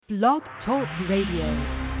Blog Talk Radio.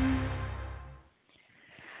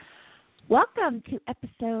 Welcome to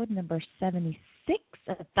episode number 76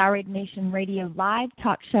 of Thyroid Nation Radio live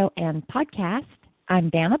talk show and podcast. I'm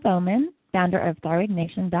Dana Bowman, founder of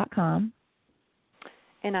ThyroidNation.com.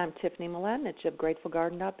 And I'm Tiffany Mladinich of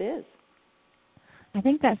GratefulGarden.biz. I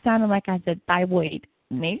think that sounded like I said Thyroid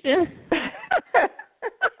Nation.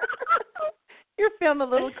 You're feeling a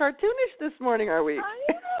little cartoonish this morning, are we? I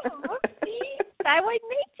know. Whoopsie. Thyroid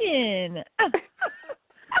Nation.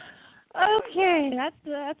 Okay,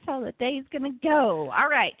 that's how the day's going to go. All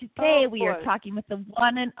right, today we are talking with the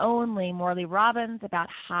one and only Morley Robbins about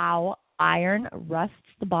how iron rusts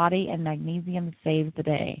the body and magnesium saves the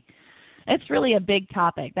day. It's really a big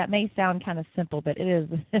topic. That may sound kind of simple, but it is.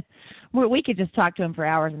 We could just talk to him for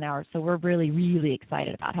hours and hours, so we're really, really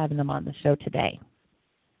excited about having him on the show today.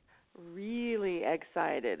 Really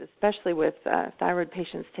excited, especially with thyroid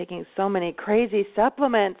patients taking so many crazy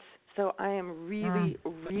supplements. So I am really,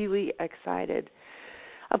 really excited.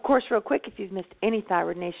 Of course, real quick, if you've missed any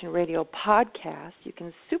Thyroid Nation Radio podcast, you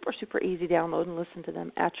can super easy download and listen to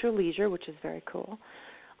them at your leisure, which is very cool,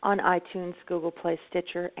 on iTunes, Google Play,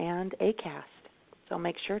 Stitcher, and Acast. So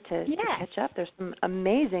make sure to catch up. There's some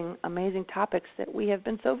amazing topics that we have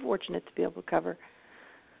been so fortunate to be able to cover.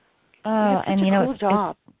 Oh, and you know, cool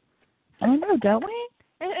job. I know, don't we?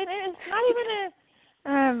 It's not even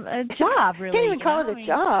a job, really. You can't even call it a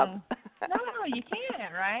job. No, you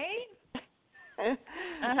can't, right?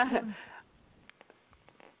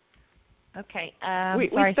 Okay.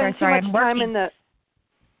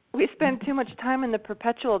 We spend too much time in the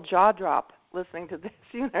perpetual jaw drop listening to this.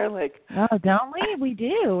 You know, like. Oh, don't we? We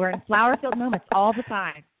do. We're in flower-filled moments all the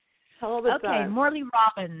time. All the time. Okay, Morley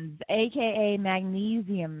Robbins, a.k.a.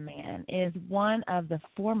 Magnesium Man, is one of the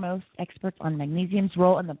foremost experts on magnesium's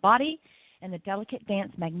role in the body and the delicate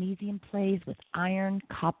dance magnesium plays with iron,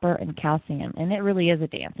 copper, and calcium. And it really is a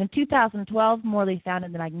dance. In 2012, Morley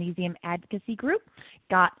founded the Magnesium Advocacy Group,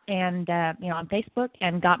 on Facebook,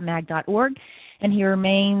 and gotmag.org. And he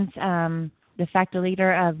remains de facto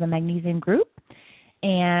leader of the Magnesium Group.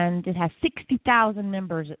 And it has 60,000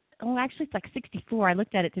 members. Oh, actually, it's like 64. I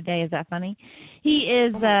looked at it today. Is that funny? He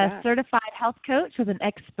is a certified health coach with an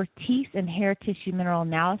expertise in hair tissue mineral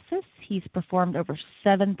analysis. He's performed over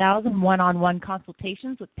 7,000 one-on-one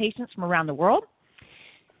consultations with patients from around the world.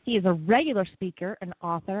 He is a regular speaker and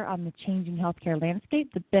author on the changing healthcare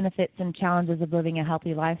landscape, the benefits and challenges of living a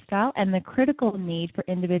healthy lifestyle, and the critical need for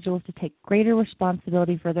individuals to take greater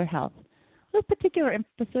responsibility for their health, with particular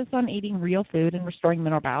emphasis on eating real food and restoring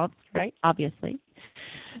mineral balance, right, obviously.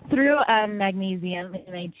 Through Magnesium,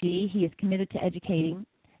 MAG, he is committed to educating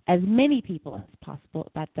as many people as possible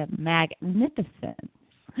about the magnificence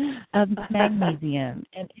of magnesium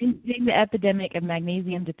and ending the epidemic of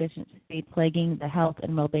magnesium deficiency plaguing the health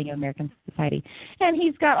and well-being of American society. And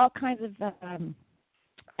he's got all kinds of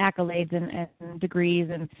accolades and degrees,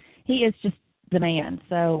 and he is just the man.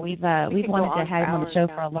 So we've wanted to have him on the show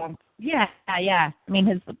for a long time. Yeah. I mean,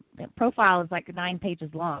 his profile is like 9 pages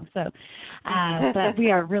long. So, but we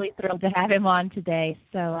are really thrilled to have him on today.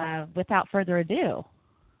 So, without further ado.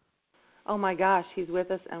 Oh my gosh, he's with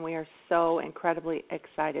us, and we are so incredibly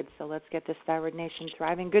excited. So let's get this Thyroid Nation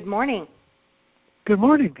thriving. Good morning. Good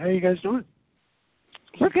morning. How are you guys doing?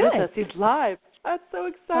 We're good. With us. He's live. That's so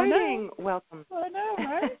exciting. Oh, no. Welcome. I know,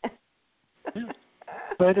 right? Yeah.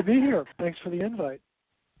 Glad to be here. Thanks for the invite.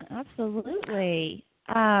 Absolutely.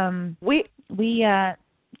 We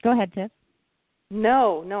go ahead, Tiff.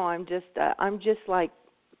 No, I'm just like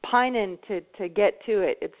pining to get to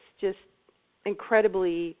it. It's just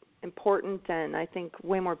incredibly important, and I think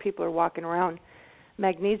way more people are walking around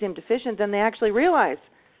magnesium deficient than they actually realize.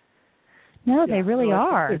 No, they really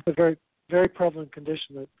are. It's a very, very prevalent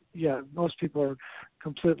condition that, most people are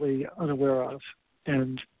completely unaware of.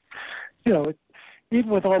 And, even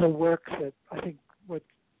with all the work that I think what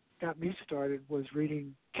got me started was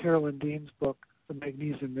reading Carolyn Dean's book, The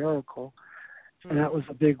Magnesium Miracle, and that was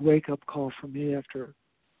a big wake-up call for me after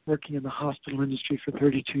working in the hospital industry for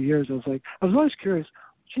 32 years. I was always curious,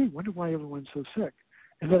 I wonder why everyone's so sick.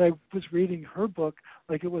 And then I was reading her book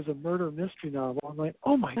like it was a murder mystery novel. I'm like,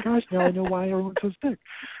 oh my gosh, now I know why everyone's so sick.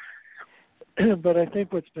 But I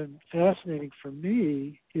think what's been fascinating for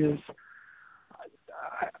me is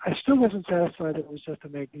I still wasn't satisfied that it was just a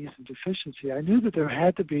magnesium deficiency. I knew that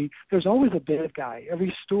there's always a bad guy.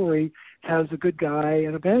 Every story has a good guy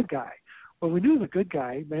and a bad guy. Well, we knew the good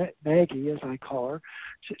guy, Maggie, as I call her,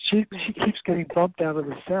 she keeps getting bumped out of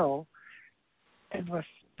the cell, and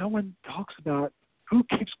no one talks about who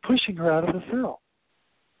keeps pushing her out of the cell.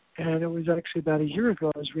 And it was actually about a year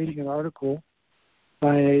ago I was reading an article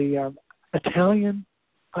by an Italian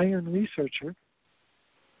iron researcher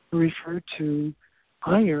who referred to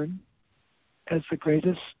iron as the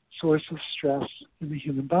greatest source of stress in the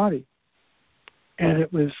human body. And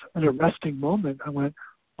it was an arresting moment. I went,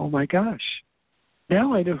 oh my gosh,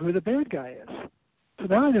 now I know who the bad guy is. So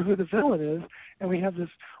now I know who the villain is, and we have this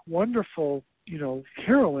wonderful,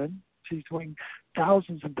 heroine. She's doing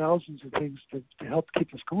thousands and thousands of things to help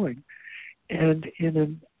keep us going. And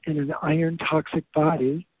in an iron toxic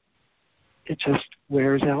body, it just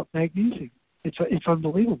wears out magnesium. It's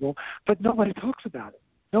unbelievable, but nobody talks about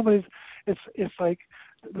it. It's like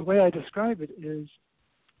the way I describe it is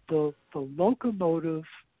the locomotive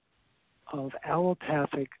of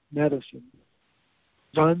allopathic medicine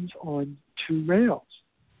runs on two rails: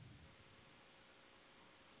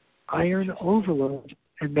 iron overload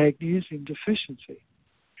and magnesium deficiency.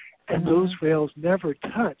 And those rails never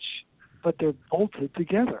touch, but they're bolted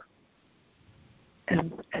together.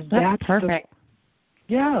 And that's perfect.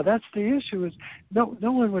 That's the issue. Is no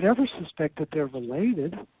one would ever suspect that they're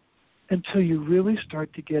related until you really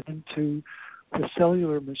start to get into the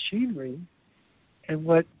cellular machinery. And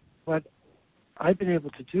what I've been able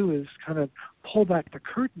to do is kind of pull back the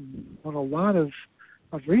curtain on a lot of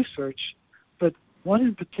research, but one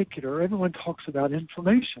in particular, everyone talks about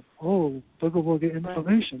inflammation. Oh, booga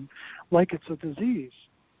inflammation, like it's a disease.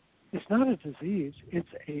 It's not a disease. It's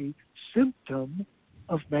a symptom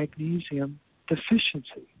of magnesium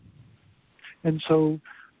deficiency. And so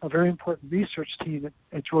a very important research team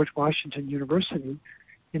at George Washington University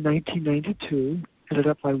in 1992, headed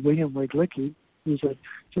up by William Weglicki, who's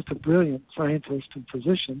just a brilliant scientist and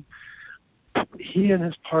physician, he and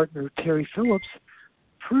his partner, Terry Phillips,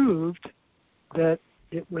 proved that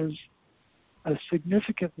it was a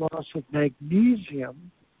significant loss of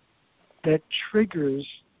magnesium that triggers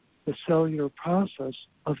the cellular process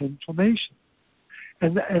of inflammation.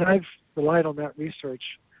 And I've relied on that research,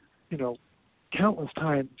 countless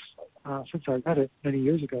times since I read it many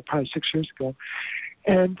years ago, probably 6 years ago.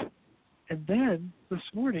 And then this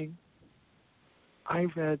morning, I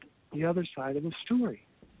read the other side of the story.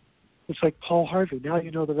 It's like Paul Harvey. Now you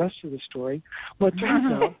know the rest of the story. Well, it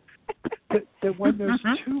turns out that when there's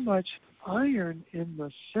too much iron in the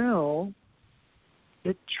cell,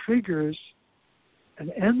 it triggers an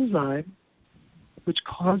enzyme which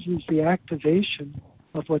causes the activation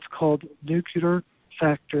of what's called nuclear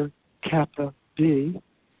factor kappa B.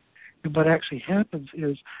 And what actually happens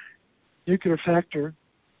is nuclear factor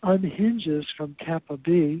unhinges from kappa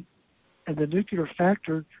B, and the nuclear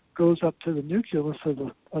factor goes up to the nucleus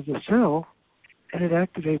of the cell, and it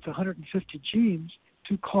activates 150 genes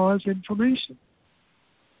to cause inflammation.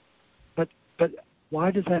 But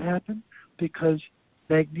why does that happen? Because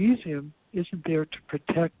magnesium isn't there to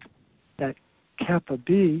protect that kappa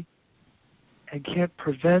B and can't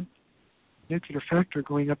prevent nuclear factor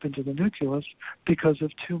going up into the nucleus because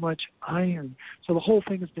of too much iron. So the whole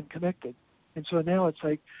thing has been connected. And so now it's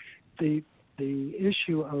like the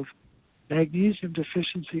issue of magnesium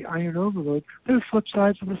deficiency, iron overload, they're flip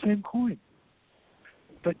sides of the same coin.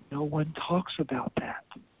 But no one talks about that.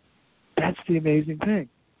 That's the amazing thing.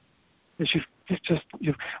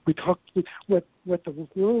 We talk what the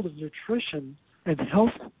world of nutrition and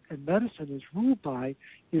health and medicine is ruled by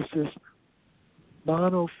is this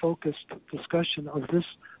mono-focused discussion of this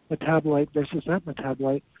metabolite versus that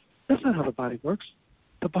metabolite. That's not how the body works.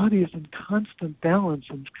 The body is in constant balance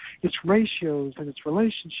and its ratios and its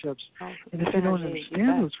relationships. And if you don't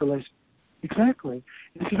understand those relationships, exactly.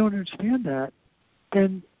 And if you don't understand that,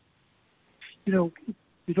 then you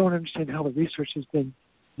don't understand how the research has been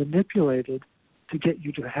manipulated to get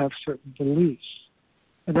you to have certain beliefs.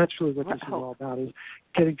 And that's really what this is all about, is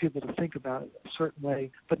getting people to think about it a certain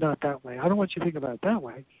way, but not that way. I don't want you to think about it that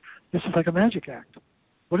way. This is like a magic act.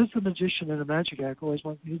 What does the magician in a magic act always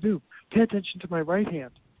want you to do? Pay attention to my right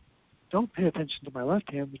hand. Don't pay attention to my left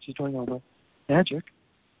hand, which is doing all the magic,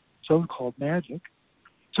 so-called magic.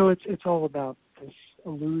 So it's all about this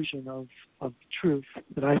illusion of truth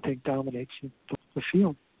that I think dominates the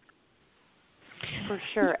field. For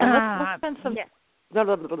sure. And let's spend some... Yeah. Blah,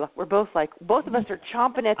 blah, blah, blah. We're both of us are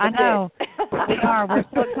chomping at the bit. I know. We are. We're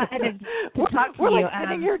so excited to talk to you. We're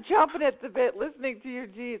sitting here chomping at the bit, listening to your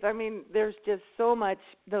G's. I mean, there's just so much,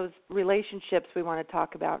 those relationships we want to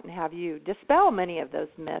talk about and have you dispel many of those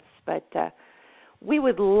myths. But we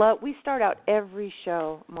start out every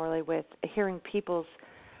show, Morley, with hearing people's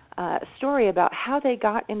story about how they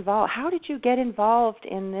got involved. How did you get involved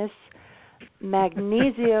in this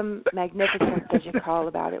magnesium magnificence, as you call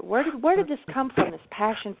about it? Where did this come from? This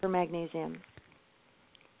passion for magnesium.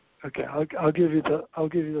 Okay, I'll give you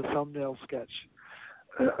the thumbnail sketch.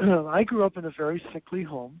 I grew up in a very sickly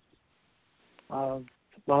home.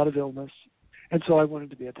 a lot of illness, and so I wanted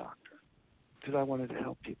to be a doctor because I wanted to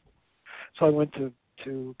help people. So I went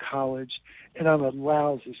to college, and I'm a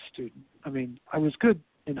lousy student. I mean, I was good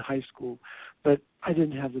in high school, but I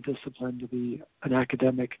didn't have the discipline to be an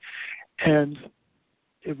academic. And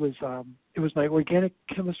it was my organic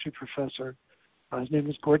chemistry professor. His name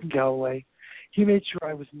was Gordon Galloway. He made sure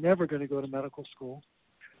I was never going to go to medical school.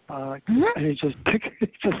 And he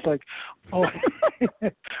just like, oh,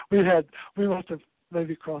 we must have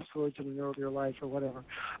maybe crossed swords in an earlier life or whatever.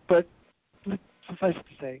 But suffice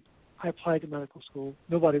to say, I applied to medical school.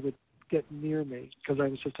 Nobody would get near me because I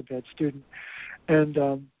was just a bad student. And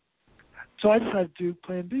so I decided to do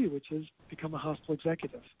Plan B, which is become a hospital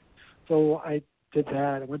executive. So I did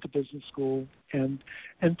that. I went to business school and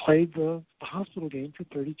played the hospital game for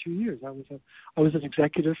 32 years. I was an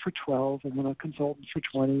executive for 12 and then a consultant for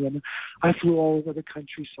 20. And I flew all over the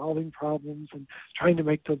country solving problems and trying to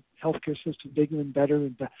make the healthcare system bigger and better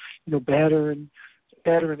and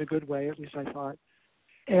better in a good way, at least I thought.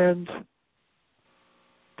 And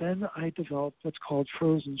then I developed what's called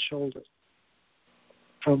frozen shoulder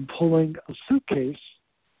from pulling a suitcase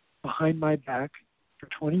behind my back for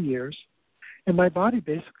 20 years. And my body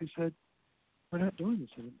basically said, we're not doing this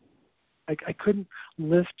anymore. I couldn't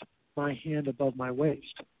lift my hand above my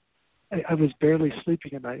waist. I was barely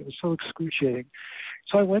sleeping at night. It was so excruciating.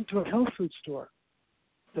 So I went to a health food store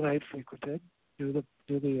that I had frequented, knew the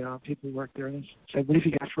people who worked there, and I said, what have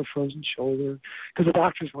you got for a frozen shoulder? Because the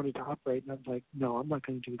doctors wanted to operate, and I was like, no, I'm not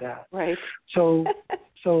going to do that. Right. So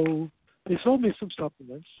they sold me some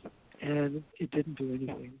supplements, and it didn't do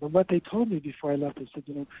anything. But what they told me before I left, they said,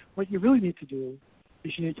 what you really need to do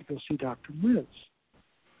is you need to go see Dr. Liz.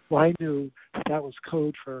 Well, I knew that was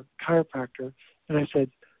code for chiropractor, and I said,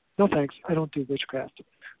 no thanks, I don't do witchcraft.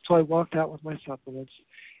 So I walked out with my supplements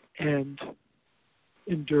and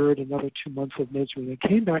endured another 2 months of misery. I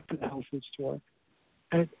came back to the health food store,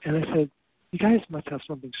 and I said, you guys must have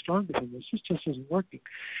something stronger than this. This just isn't working.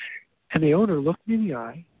 And the owner looked me in the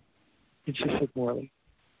eye, and she said, Morley,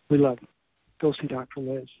 we love you. Go see Dr.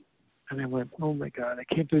 Liz. And I went, oh, my God, I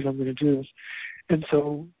can't believe I'm going to do this. And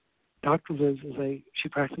so Dr. Liz she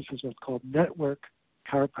practices what's called network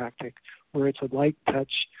chiropractic, where it's a light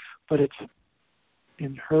touch, but it's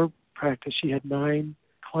in her practice, she had 9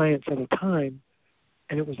 clients at a time,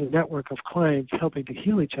 and it was a network of clients helping to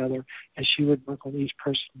heal each other, and she would work on each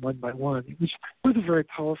person one by one. It was a very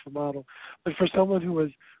powerful model. But for someone who was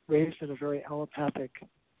raised in a very allopathic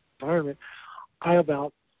environment, I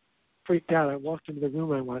about freaked out. I walked into the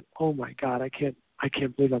room and I went, oh my God, I can't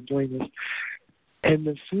believe I'm doing this. And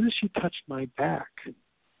as soon as she touched my back,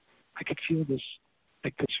 I could feel this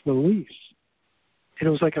release. And it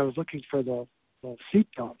was like I was looking for the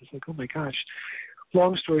seatbelt. It's like, oh my gosh.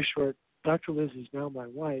 Long story short, Dr. Liz is now my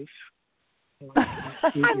wife. I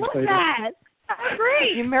love that. That's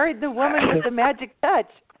great. You married the woman with the magic touch.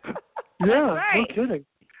 Yeah, right. No kidding.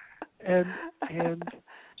 And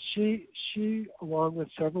she, along with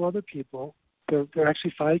several other people, there are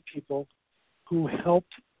actually 5 people who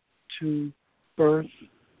helped to birth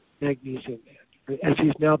Magnesium Man. As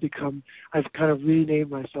he's now become, I've kind of renamed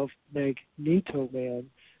myself Magneto Man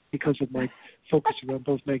because of my focusing on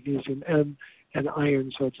both magnesium and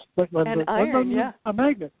iron. So it's a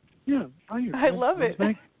magnet. Yeah, iron. I love it.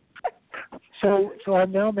 So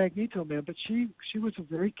I'm now Magneto Man, but she was a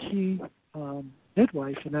very key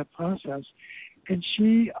midwife in that process, and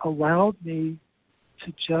she allowed me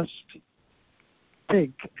to just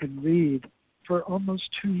think and read for almost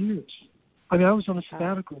 2 years. I mean, I was on a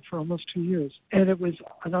sabbatical for almost 2 years, and it was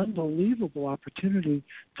an unbelievable opportunity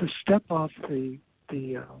to step off the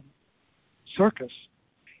circus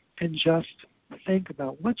and just think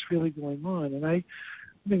about what's really going on. And I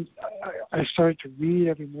started to read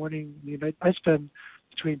every morning. I mean, I spend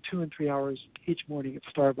between 2 and 3 hours each morning at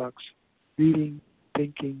Starbucks reading,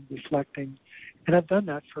 thinking, reflecting, and I've done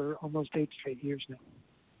that for almost 8 straight years now.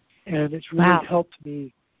 And it's really helped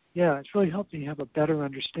me. Yeah, it's really helped me have a better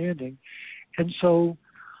understanding. And so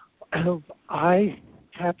I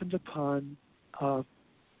happened upon, I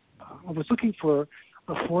was looking for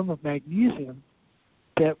a form of magnesium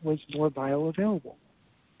that was more bioavailable.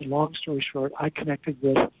 Long story short, I connected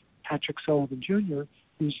with Patrick Sullivan Jr.,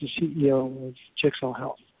 who's the CEO of Jigsaw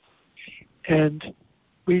Health. And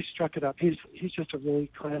we struck it up. He's just a really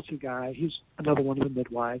classy guy. He's another one of the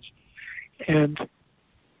midwives. And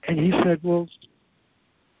he said,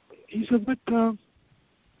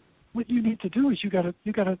 what you need to do is you gotta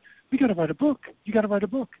write a book. You gotta write a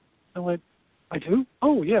book. I went, I do?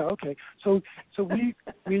 Oh yeah, okay. So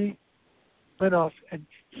we went off, and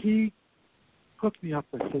he hooked me up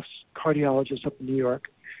with this cardiologist up in New York,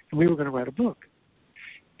 and we were going to write a book.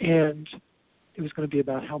 and it was going to be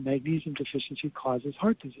about how magnesium deficiency causes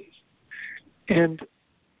heart disease. And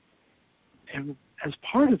as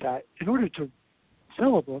part of that, in order to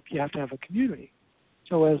sell a book, you have to have a community.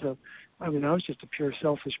 So I was just a pure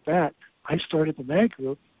selfish brat. I started the mag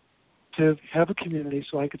group to have a community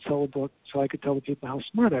so I could sell a book, so I could tell the people how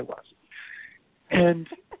smart I was. And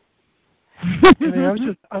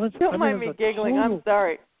Don't mind me giggling. I'm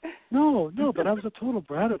sorry. No, but I was a total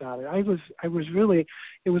brat about it. I was really,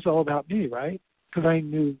 it was all about me, right? Because I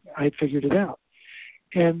knew I had figured it out.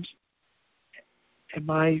 And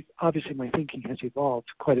obviously my thinking has evolved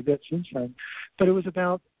quite a bit since then. But it was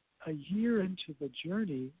about a year into the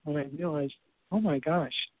journey when I realized, oh my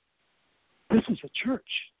gosh, this is a church.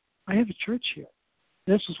 I have a church here.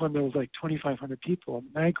 This was when there was like 2,500 people in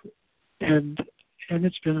the mag group. And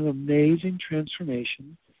it's been an amazing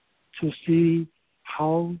transformation to see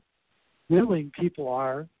how willing people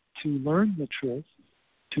are to learn the truth,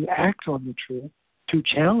 to act on the truth, to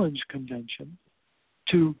challenge convention,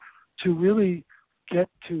 to really get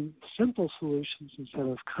to simple solutions instead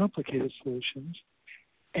of complicated solutions.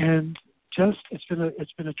 And just it's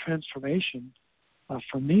been a transformation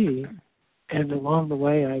for me. And along the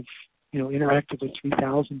way, I've interacted with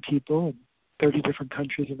 3,000 people in 30 different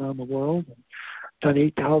countries around the world, and done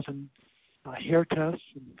 8,000 hair tests.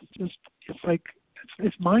 And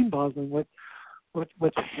it's mind-boggling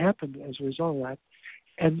what's happened as a result of that.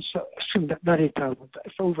 And so, not 8,000.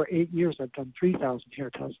 For over 8 years, I've done 3,000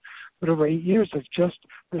 hair tests. But over 8 years of just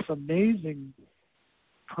this amazing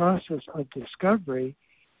process of discovery,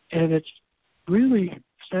 and it really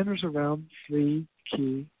centers around 3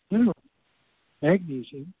 key minerals: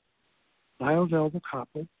 magnesium, bioavailable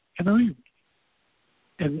copper, and iron.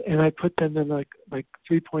 And I put them in like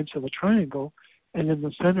 3 points of a triangle, and in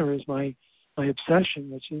the center is my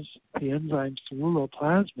obsession, which is the enzyme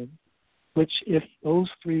ceruloplasmin, which, if those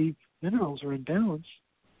 3 minerals are in balance,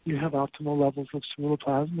 you have optimal levels of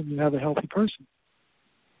ceruloplasmin and you have a healthy person.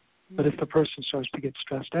 But if the person starts to get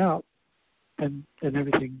stressed out, and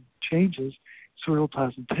everything changes,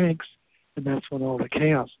 ceruloplasmin tanks, and that's when all the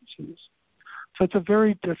chaos ensues. So it's a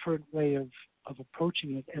very different way of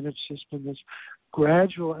approaching it, and it's just been this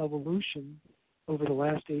gradual evolution over the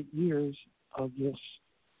last 8 years of this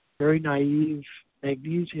very naive,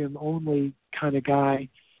 magnesium-only kind of guy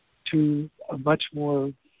to a much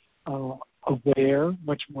more aware,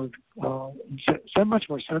 much more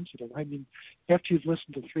sensitive. I mean, after you've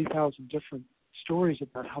listened to 3,000 different stories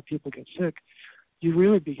about how people get sick, you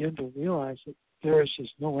really begin to realize that there is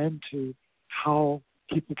just no end to how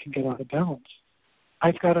people can get out of balance.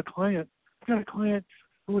 I've got a client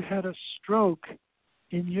who had a stroke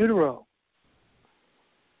in utero.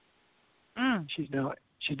 She's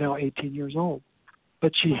now 18 years old,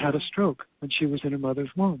 but she had a stroke when she was in her mother's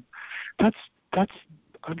womb. That's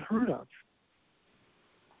unheard of,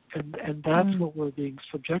 and that's what we're being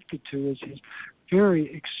subjected to, is these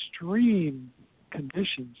very extreme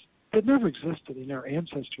conditions that never existed in our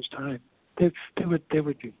ancestors' time. They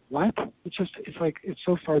would be, what? It's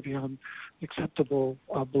so far beyond acceptable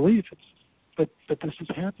belief. But this is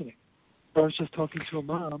happening. I was just talking to a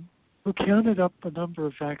mom who counted up the number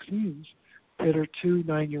of vaccines that her 2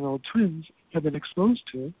 9-year-old twins have been exposed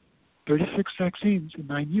to, 36 vaccines in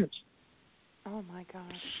 9 years. Oh my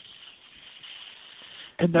gosh.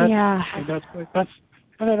 And that's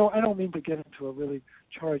and I don't mean to get into a really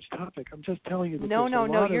charged topic. I'm just telling you that No.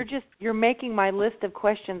 You're making my list of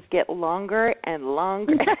questions get longer and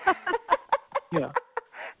longer. Yeah.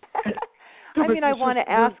 I want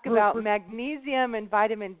to ask about magnesium and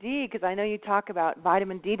vitamin D, because I know you talk about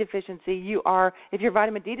vitamin D deficiency. If you're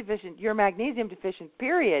vitamin D deficient, you're magnesium deficient,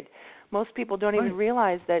 period. Most people don't even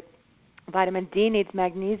realize that vitamin D needs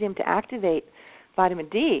magnesium to activate vitamin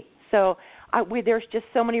D. So there's just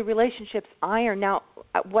so many relationships. Iron. Now,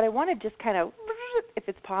 what I want to just kind of, if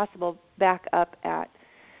it's possible, back up at,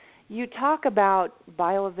 you talk about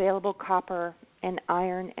bioavailable copper and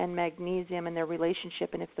iron and magnesium and their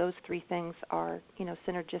relationship, and if those 3 things are,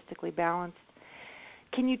 synergistically balanced.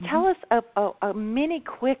 Can you tell us a mini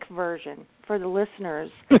quick version for the listeners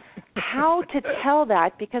how to tell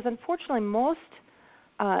that? Because unfortunately, most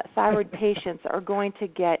thyroid patients are going to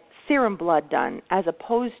get serum blood done as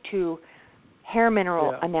opposed to hair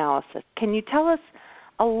mineral analysis. Can you tell us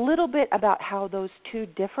a little bit about how those 2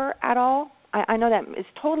 differ at all? I know that is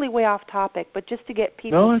totally way off topic, but just to get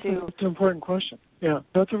people it's an important question. Yeah,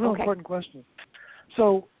 that's a real important question.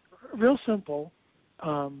 So, real simple,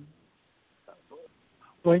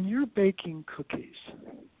 when you're baking cookies,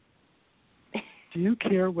 do you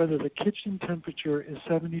care whether the kitchen temperature is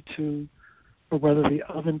 72 or whether the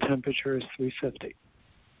oven temperature is 350?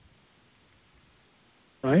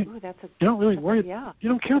 right? Ooh, You don't really worry. Yeah. You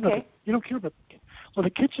don't care okay. about. You don't care about. Well, the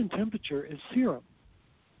kitchen temperature is serum.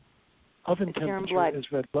 Oven it's serum temperature blood. is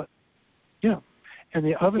red blood. Yeah, and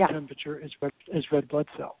the oven Yeah. temperature is red blood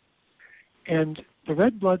cell. And the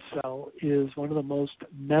red blood cell is one of the most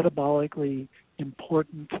metabolically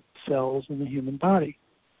important cells in the human body.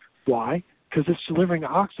 Why? Because it's delivering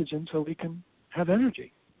oxygen so we can have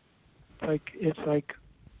energy.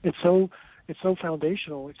 It's so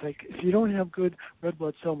foundational. It's like if you don't have good red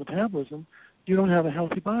blood cell metabolism, you don't have a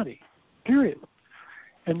healthy body. Period.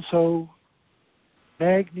 And so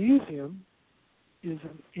magnesium is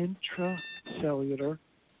an intracellular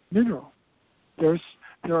mineral.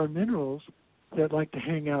 There are minerals that like to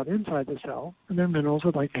hang out inside the cell, and there are minerals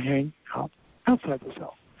that like to hang out outside the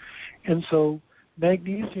cell. And so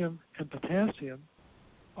magnesium and potassium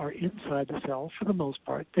are inside the cell for the most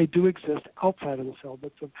part. They do exist outside of the cell,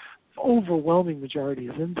 but the overwhelming majority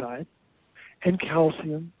is inside. And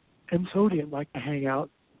calcium and sodium like to hang out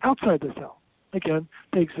outside the cell. Again,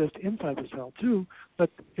 they exist inside the cell too, but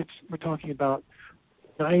we're talking about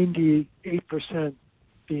 98%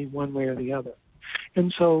 being one way or the other.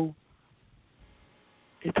 And so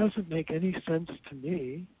it doesn't make any sense to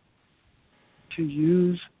me to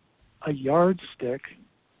use a yardstick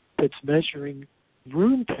that's measuring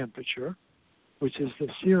room temperature, which is the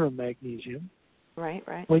serum magnesium. Right.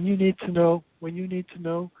 When you need to know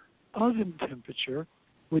oven temperature,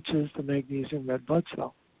 which is the magnesium red blood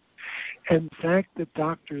cell. And the fact that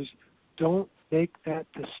doctors don't make that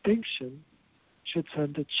distinction should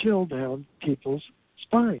send a chill down people's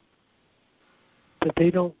spine. That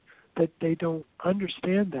they don't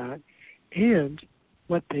understand that, and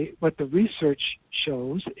what the research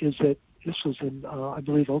shows is that this was in I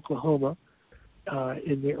believe Oklahoma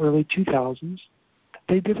in the early 2000s.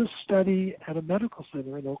 They did a study at a medical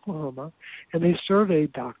center in Oklahoma, and they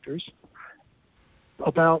surveyed doctors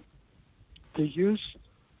about the use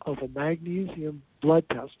of a magnesium blood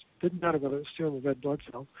test. Didn't matter whether it was serum or red blood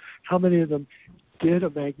cell. How many of them did a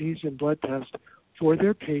magnesium blood test for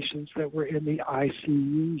their patients that were in the ICU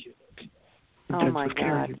unit? Oh my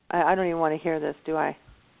God! I don't even want to hear this, do I?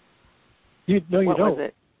 You don't. What was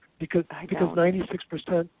it? Because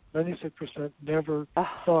 96% never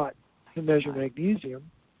thought to measure magnesium.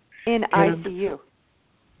 In ICU.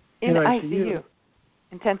 In ICU.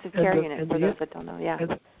 Intensive care unit, for those that don't know. Yeah.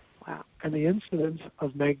 Wow. And the incidence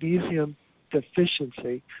of magnesium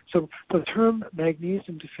deficiency. So the term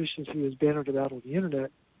magnesium deficiency is bannered about on the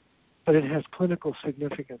internet, but it has clinical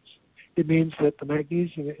significance. It means that the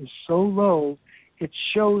magnesium is so low, it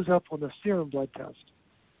shows up on the serum blood test.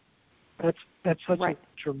 That's such a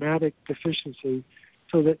dramatic deficiency,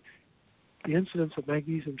 so that the incidence of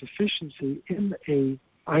magnesium deficiency in a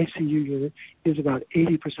ICU unit is about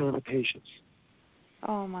 80% of the patients.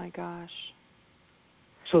 Oh my gosh.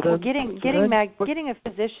 So then, getting a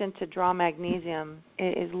physician to draw magnesium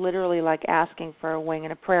is literally like asking for a wing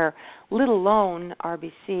and a prayer, let alone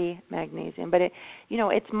RBC magnesium. But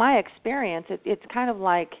it's my experience. It's kind of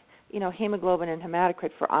like hemoglobin and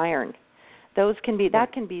hematocrit for iron. Those can be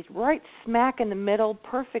right smack in the middle,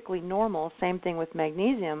 perfectly normal. Same thing with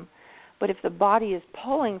magnesium. But if the body is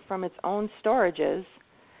pulling from its own storages,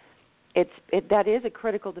 that is a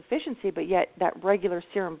critical deficiency. But yet that regular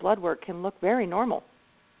serum blood work can look very normal.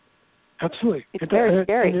 Absolutely. It's very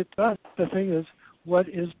scary. And it does. The thing is, what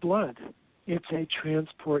is blood? It's a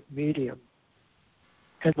transport medium.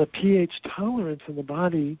 And the pH tolerance in the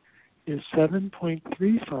body is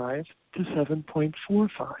 7.35 to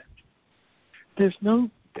 7.45.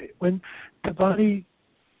 When the body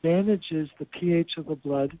manages the pH of the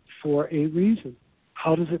blood for a reason.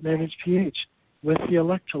 How does it manage pH? With the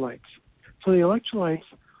electrolytes. So the electrolytes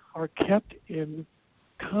are kept in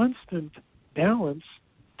constant balance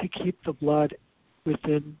to keep the blood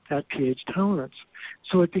within that pH tolerance.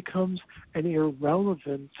 So it becomes an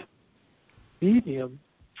irrelevant medium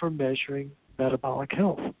for measuring metabolic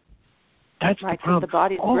health. That's right, the problem. The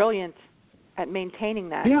body's brilliant at maintaining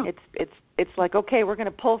that. Yeah. It's like, okay, we're going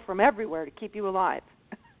to pull from everywhere to keep you alive.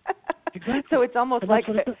 Exactly. So it's almost like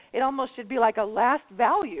it almost should be like a last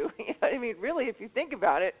value. You know what I mean? Really, if you think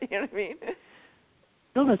about it, you know what I mean?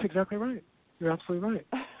 No, that's exactly right. You're absolutely right.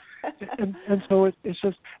 and so it's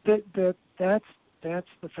just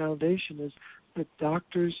that's the foundation, is that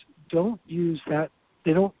doctors don't use that.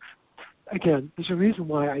 They don't. Again, there's a reason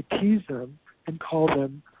why I tease them and call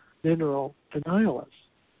them mineral denialists.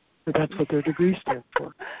 But that's what their degrees stand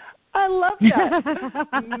for. I love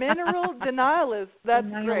that. Mineral denialist. That's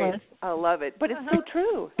great. I love it. But it's so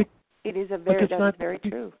true. It is very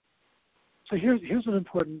true. So here's an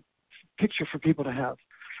important picture for people to have.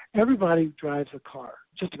 Everybody drives a car.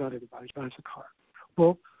 Just about everybody drives a car.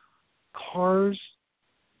 Well, cars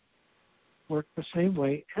work the same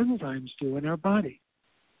way enzymes do in our body.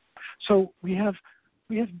 So we have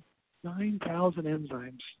 9,000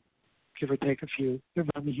 enzymes, give or take a few,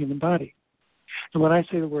 around the human body. And when I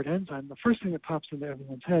say the word enzyme, the first thing that pops into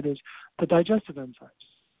everyone's head is the digestive enzymes,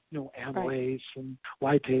 amylase and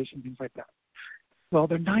lipase and things like that. Well,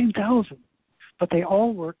 they're 9,000, but they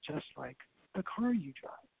all work just like the car you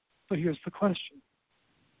drive. So here's the question.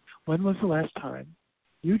 When was the last time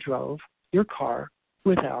you drove your car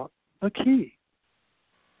without a key?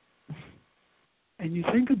 And you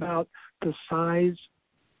think about the size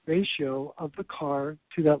ratio of the car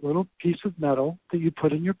to that little piece of metal that you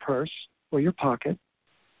put in your purse or your pocket.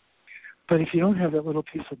 But if you don't have that little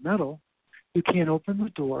piece of metal, you can't open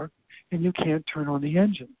the door and you can't turn on the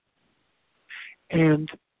engine.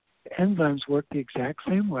 And enzymes work the exact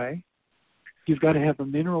same way. You've got to have a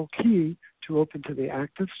mineral key to open to the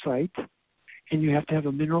active site, and you have to have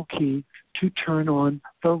a mineral key to turn on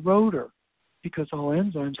the rotor, because all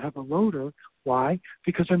enzymes have a rotor. Why?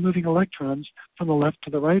 Because they're moving electrons from the left to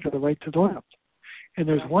the right or the right to the left. And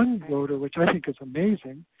there's one rotor which I think is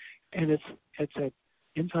amazing, and it's at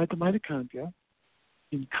inside the mitochondria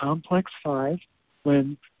in complex 5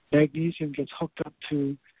 when magnesium gets hooked up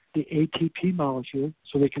to the ATP molecule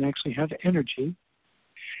so they can actually have energy.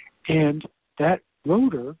 And that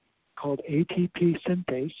rotor, called ATP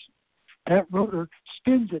synthase, that rotor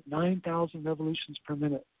spins at 9,000 revolutions per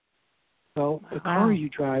minute. So the car you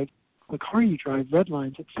drive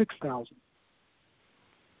redlines at 6,000.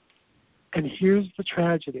 And here's the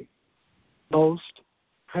tragedy. Most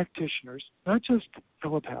practitioners, not just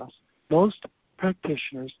telepaths, most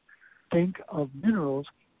practitioners think of minerals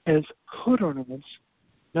as hood ornaments,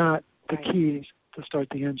 not the keys to start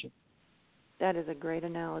the engine. That is a great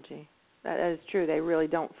analogy. That is true. They really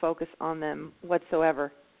don't focus on them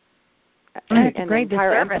whatsoever. And the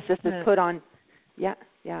entire emphasis is put on, yeah.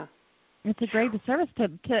 It's a great disservice to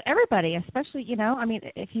everybody, especially,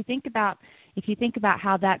 if you think about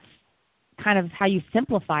how that's kind of how you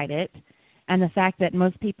simplified it, and the fact that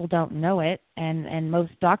most people don't know it, and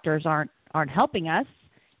most doctors aren't helping us,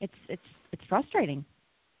 it's frustrating.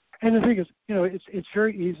 And the thing is, it's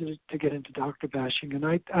very easy to get into doctor bashing, and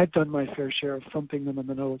I've done my fair share of thumping them in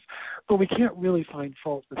the nose, but we can't really find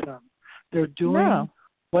fault with them. They're doing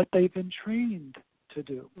what they've been trained to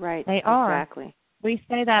do. Right. They are. Exactly. We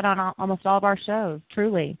say that on almost all of our shows,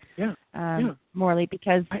 truly. Morley,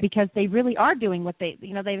 because they really are doing what they,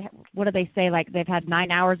 what do they say? Like they've had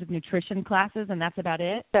 9 hours of nutrition classes, and that's about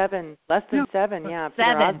it. Less than 7. Yeah,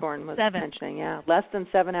 Peter Osborne was 7. mentioning. Yeah, less than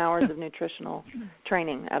 7 hours of nutritional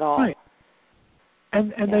training at all. Right.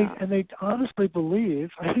 And they honestly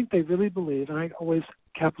believe. I think they really believe. And I always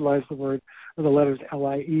capitalize the word or the letters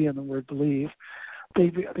LIE in the word believe.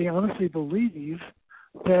 They honestly believe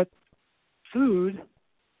that food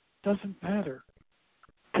doesn't matter,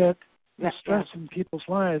 that the stress in people's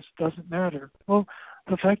lives doesn't matter. Well,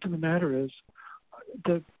 the fact of the matter is,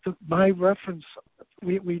 my reference,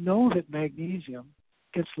 we know that magnesium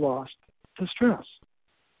gets lost to stress,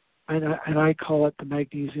 and I call it the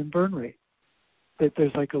magnesium burn rate. That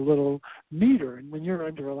there's like a little meter, and when you're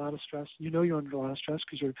under a lot of stress, you're under a lot of stress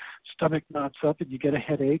because your stomach knots up and you get a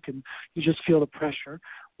headache and you just feel the pressure.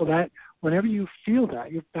 Well, that whenever you feel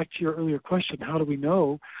that, you're back to your earlier question, how do we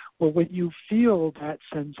know? Well, when you feel that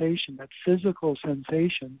sensation, that physical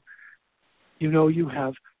sensation, you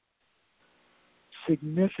have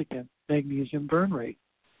significant magnesium burn rate,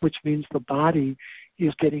 which means the body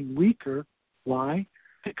is getting weaker. Why?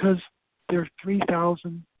 Because there are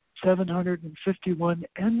 3,751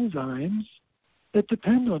 enzymes that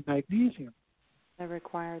depend on magnesium. They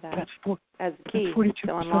require that as key. That's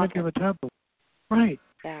 42% of your metabolism. Right.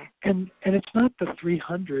 Yeah. And it's not the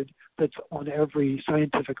 300 that's on every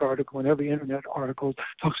scientific article and every internet article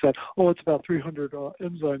talks about, it's about 300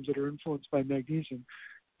 enzymes that are influenced by magnesium.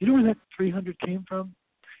 You know where that 300 came from?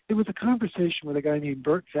 It was a conversation with a guy named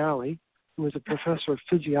Bert Valley, who was a professor of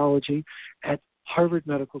physiology at Harvard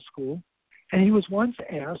Medical School. And he was once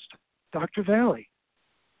asked, Dr. Valley,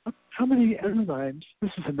 how many enzymes,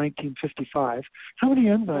 this is in 1955, how many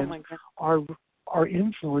enzymes are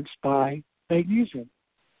influenced by magnesium?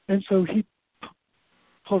 And so he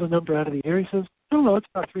pulled a number out of the air. He says, no, it's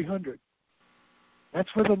about 300.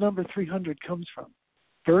 That's where the number 300 comes from.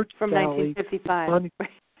 Bert from Valley 1955.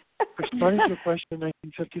 Responding to a question in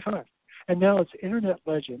 1955. And now it's internet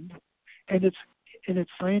legend, and it's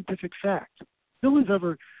scientific fact. No one's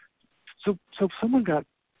ever... So someone got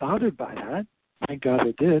bothered by that. Thank God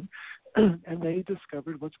they did. And they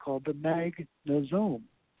discovered what's called the magnosome.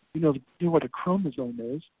 You know what a chromosome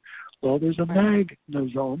is? Well, there's a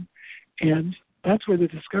magnosome, and that's where they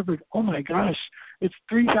discovered, oh my gosh, it's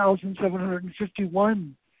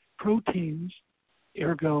 3,751 proteins,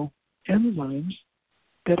 ergo enzymes,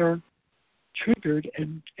 that are triggered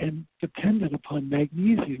and dependent upon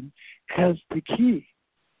magnesium as the key.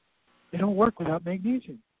 They don't work without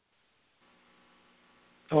magnesium.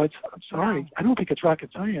 So I'm sorry, I don't think it's rocket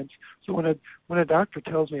science. So when a doctor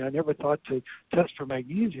tells me I never thought to test for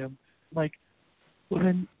magnesium, I'm like, well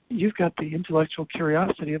then you've got the intellectual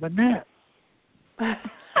curiosity of a gnat.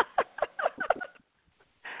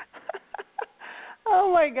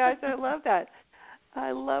 Oh my gosh, I love that.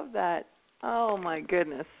 I love that. Oh my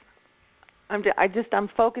goodness. I'm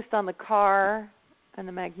focused on the car and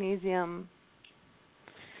the magnesium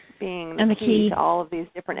being the key to all of these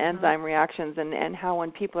different enzyme reactions and how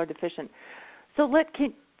when people are deficient. So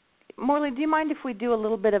Morley, do you mind if we do a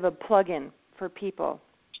little bit of a plug-in for people?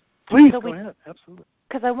 Please, go ahead. Absolutely.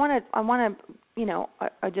 Because I want to, I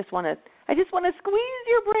just want to squeeze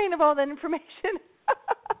your brain of all that information.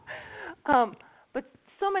 But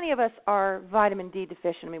so many of us are vitamin D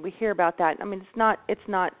deficient. I mean, we hear about that. I mean, it's not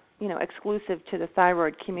exclusive to the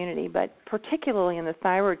thyroid community, but particularly in the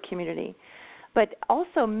thyroid community. But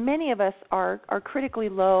also many of us are critically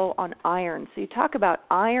low on iron. So you talk about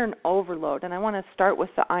iron overload, and I want to start with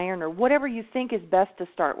the iron or whatever you think is best to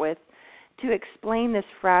start with to explain this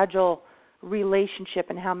fragile relationship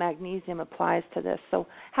and how magnesium applies to this. So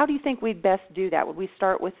how do you think we'd best do that? Would we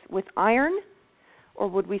start with iron or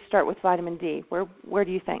would we start with vitamin D? Where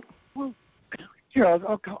do you think? Well, here,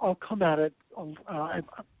 I'll come at it. I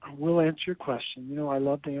will answer your question. You know, I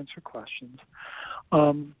love to answer questions.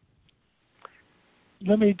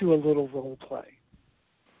 Let me do a little role play.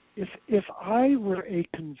 If I were a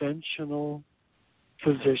conventional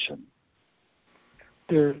physician,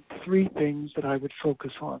 there are three things that I would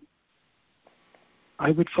focus on. I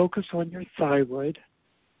would focus on your thyroid,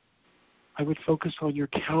 I would focus on your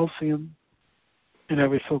calcium, and I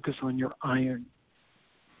would focus on your iron.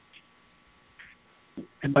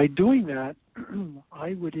 And by doing that,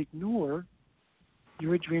 I would ignore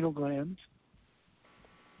your adrenal glands,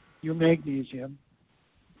 your magnesium,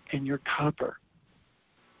 and your copper.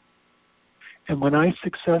 And when I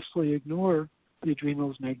successfully ignore the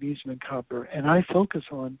adrenals, magnesium, and copper, and I focus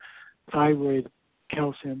on thyroid,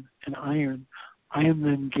 calcium, and iron, I am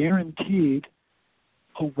then guaranteed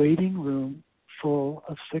a waiting room full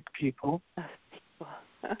of sick people.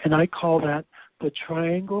 And I call that the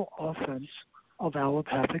triangle offense of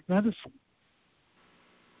allopathic medicine.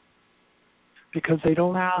 Because they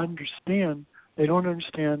don't understand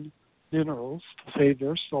minerals to save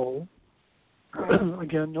their soul.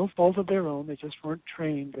 Again, no fault of their own, they just weren't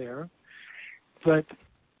trained there. But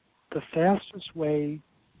the fastest way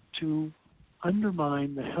to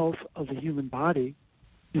undermine the health of the human body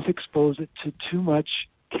is expose it to too much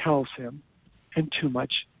calcium and too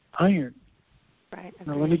much iron. Right.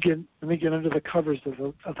 Now let me get under the covers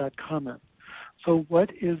of that comment. So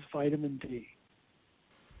what is vitamin D?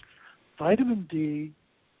 Vitamin D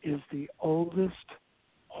is the oldest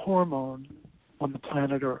hormone on the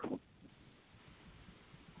planet Earth.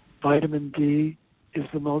 Vitamin D is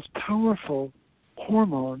the most powerful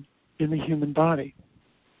hormone in the human body.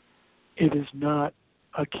 It is not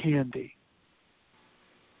a candy.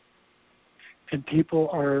 And people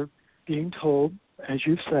are being told, as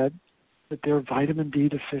you've said, that they're vitamin D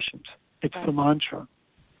deficient. It's the mantra.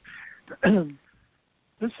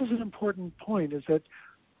 This is an important point, is that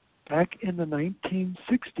back in the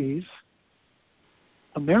 1960s,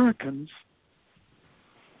 Americans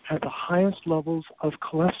had the highest levels of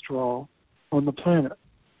cholesterol on the planet.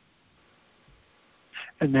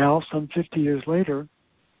 And now, some 50 years later,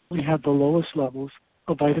 we have the lowest levels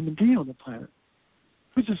of vitamin D on the planet.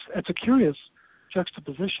 It's a curious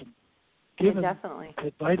juxtaposition, given that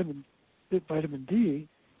vitamin D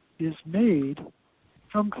is made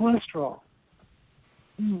from cholesterol.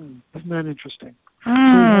 Isn't that interesting?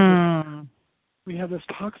 So we have this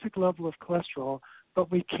toxic level of cholesterol,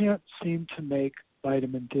 but we can't seem to make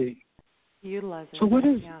vitamin D. Utilize it. So what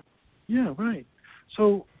is? Yeah, right.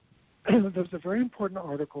 So there's a very important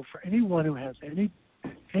article for anyone who has any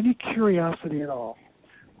curiosity at all.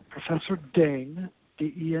 Professor Deng,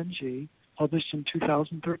 D-E-N-G, published in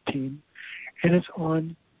 2013, and it's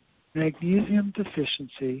on magnesium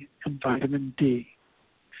deficiency and vitamin D.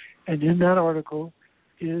 And in that article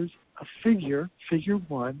is a figure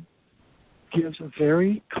 1, gives a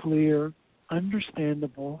very clear,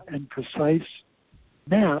 understandable, and precise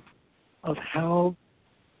map of how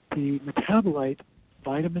the metabolite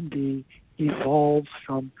vitamin D evolves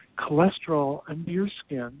from cholesterol under your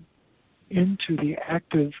skin into the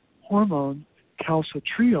active hormone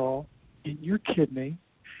calcitriol in your kidney,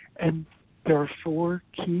 and there are 4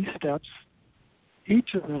 key steps,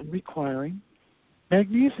 each of them requiring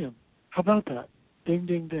magnesium. How about that? Ding,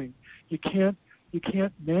 ding, ding. You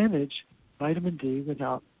can't manage vitamin D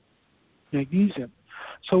without magnesium.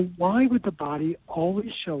 So why would the body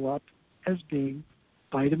always show up as being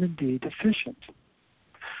vitamin D deficient?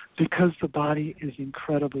 Because the body is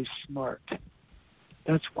incredibly smart.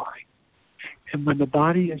 That's why. And when the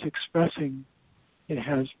body is expressing it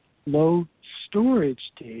has low storage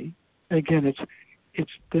D, again,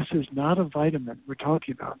 this is not a vitamin we're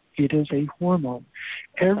talking about. It is a hormone.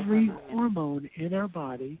 Every hormone in our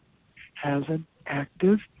body has an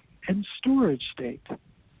active and storage state.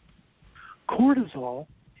 Cortisol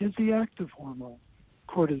is the active hormone.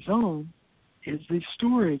 Cortisone is the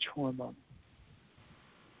storage hormone.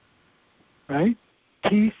 Right?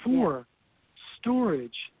 T4,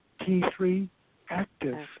 storage. T3,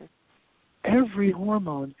 active. Every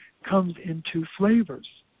hormone comes in 2 flavors,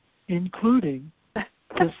 including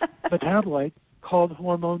this metabolite called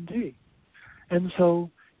hormone D. And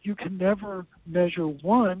so you can never measure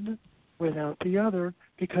one without the other,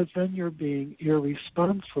 because then you're being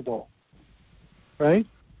irresponsible. Right?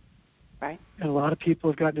 Right. And a lot of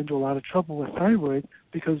people have gotten into a lot of trouble with thyroid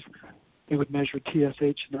because they would measure TSH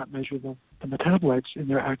and not measure the metabolites in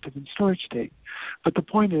their active and storage state. But the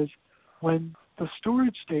point is, when the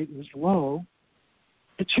storage state is low,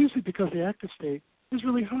 it's usually because the active state is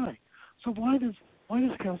really high. So why does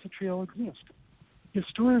calcitriol exist?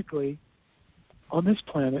 Historically, on this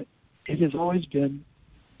planet, it has always been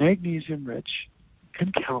magnesium rich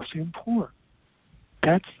and calcium poor.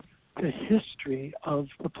 That's the history of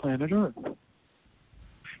the planet Earth.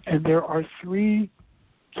 And there are 3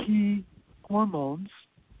 key hormones,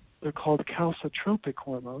 they're called calcitropic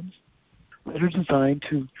hormones, that are designed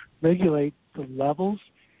to regulate the levels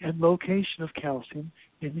and location of calcium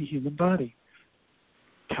in the human body.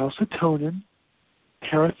 Calcitonin,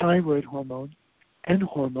 parathyroid hormone, and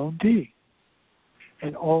hormone D.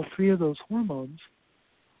 And all 3 of those hormones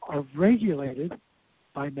are regulated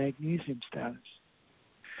by magnesium status.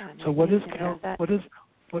 So what is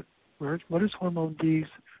hormone D's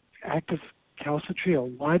active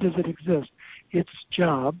calcitriol? Why does it exist? Its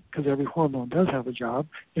job, because every hormone does have a job,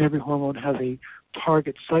 and every hormone has a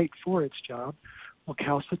target site for its job. Well,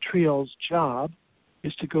 calcitriol's job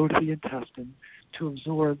is to go to the intestine to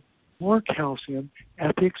absorb more calcium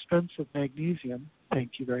at the expense of magnesium,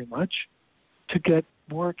 thank you very much, to get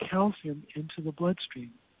more calcium into the bloodstream.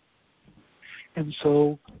 And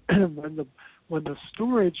so when the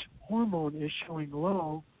storage hormone is showing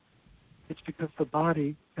low, it's because the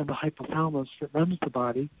body and the hypothalamus that runs the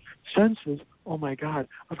body senses, oh my God,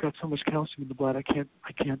 I've got so much calcium in the blood, I can't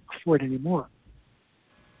afford any more.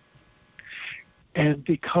 And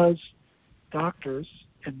because doctors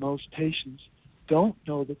and most patients don't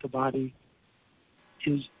know that the body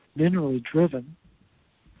is minerally driven,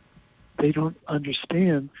 they don't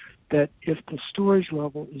understand that if the storage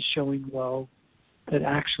level is showing low, that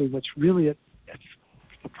actually what's really at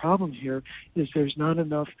the problem here is there's not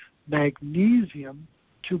enough magnesium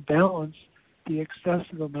to balance the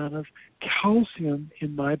excessive amount of calcium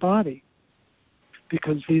in my body,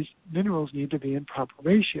 because these minerals need to be in proper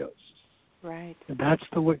ratios. Right. And that's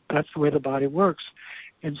the way the body works.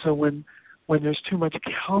 And so when there's too much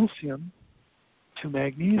calcium to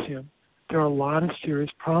magnesium, there are a lot of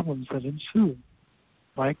serious problems that ensue,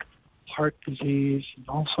 like heart disease and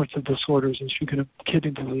all sorts of disorders, as you can have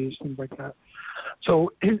kidney disease, things like that.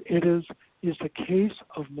 So it is a case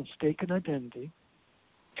of mistaken identity,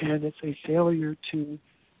 and it's a failure to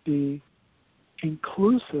be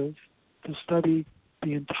inclusive, to study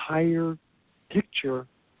the entire picture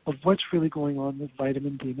of what's really going on with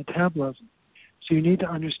vitamin D metabolism. So you need to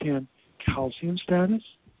understand calcium status,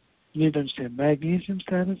 you need to understand magnesium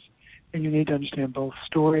status, and you need to understand both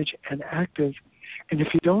storage and active. And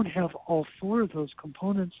if you don't have all 4 of those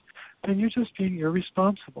components, then you're just being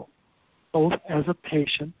irresponsible, both as a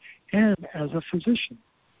patient and as a physician,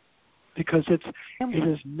 because it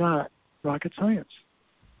is not rocket science.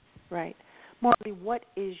 Right. Morley, what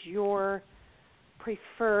is your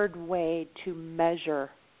preferred way to measure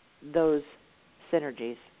those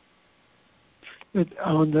synergies?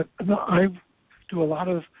 I do a lot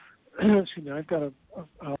of, I've got a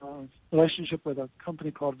relationship with a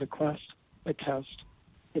company called Request a Test.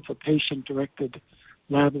 It's a patient-directed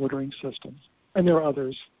lab ordering system. And there are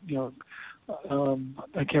others,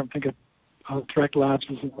 I can't think of Direct Labs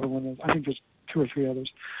is another one. I think there's 2 or 3 others.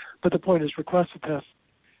 But the point is, Request a Test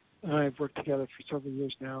and I have worked together for several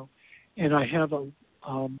years now, and I have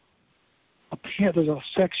there's a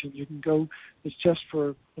section you can go. It's just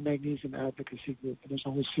for the Magnesium Advocacy Group, and there's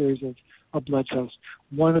a whole series of blood tests.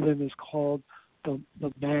 One of them is called the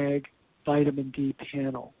MAG Vitamin D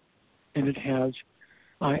Panel, and it has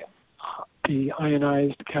the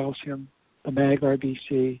ionized calcium, the MAG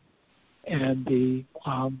RBC, and the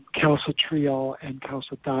calcitriol and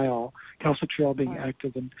calcidiol. Calcitriol being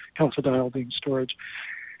active and calcidiol being storage,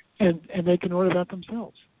 and they can order that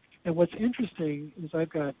themselves. And what's interesting is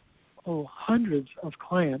I've got hundreds of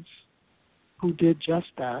clients who did just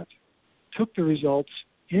that, took the results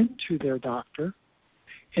into their doctor,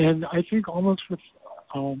 and I think almost with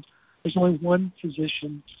there's only one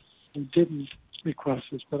physician who didn't request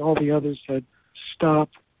this, but all the others said stop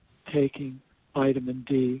taking vitamin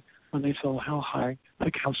D when they saw how high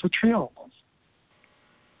the calcitriol was.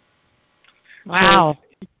 Wow.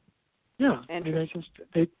 So, yeah, I mean,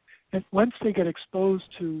 and once they get exposed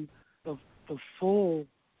to the full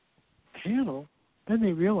panel, then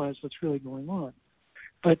they realize what's really going on.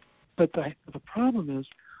 But the problem is,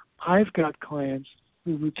 I've got clients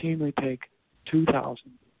who routinely take 2,000,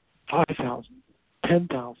 5,000,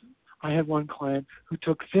 10,000. I had one client who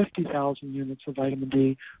took 50,000 units of vitamin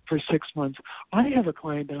D for 6 months. I have a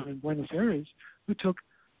client down in Buenos Aires who took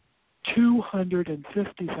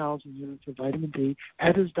 250,000 units of vitamin D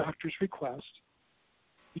at his doctor's request.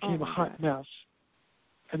 Became a hot mess,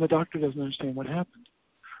 and the doctor doesn't understand what happened.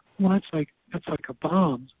 Well, that's like a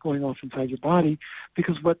bomb going off inside your body,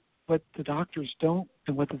 because what the doctors don't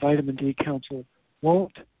and what the Vitamin D Council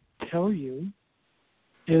won't tell you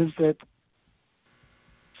is that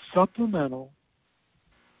supplemental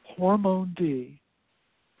hormone D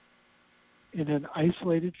in an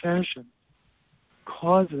isolated fashion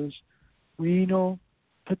causes renal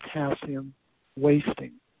potassium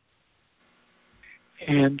wasting.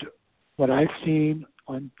 And what I've seen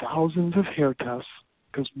on thousands of hair tests,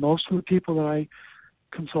 because most of the people that I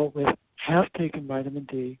consult with have taken vitamin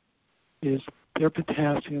D, is their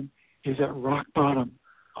potassium is at rock bottom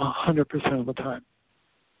 100% of the time.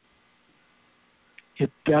 It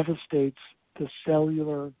devastates the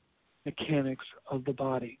cellular mechanics of the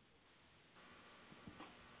body.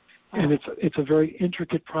 And it's a very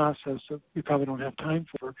intricate process that we probably don't have time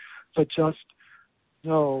for, but just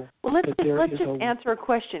know that there let's just answer a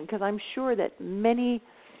question, because I'm sure that many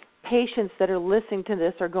patients that are listening to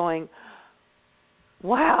this are going,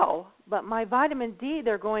 wow, but my vitamin D,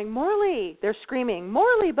 they're going, Morley, they're screaming,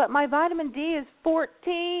 Morley, but my vitamin D is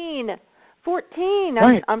 14. 14.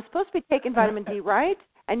 Right. I'm supposed to be taking vitamin D, right?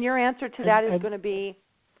 And your answer to that is going to be?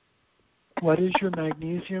 What is your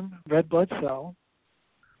magnesium red blood cell?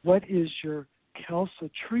 What is your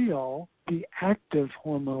calcitriol, the active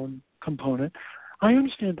hormone component? I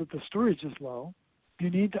understand that the storage is low. You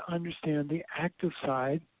need to understand the active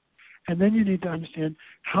side, and then you need to understand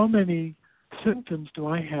how many symptoms do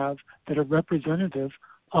I have that are representative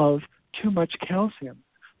of too much calcium.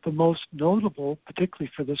 The most notable,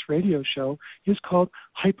 particularly for this radio show, is called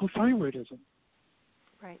hypothyroidism.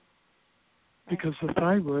 Right. Because the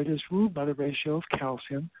thyroid is ruled by the ratio of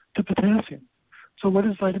calcium to potassium. So what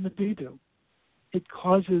does vitamin D do? It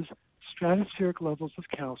causes stratospheric levels of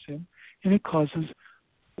calcium, and it causes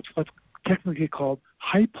what's technically called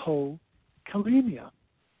hypokalemia.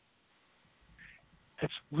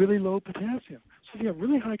 It's really low potassium. So if you have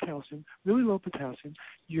really high calcium, really low potassium,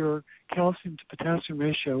 your calcium to potassium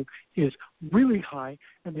ratio is really high,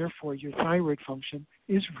 and therefore your thyroid function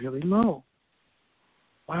is really low.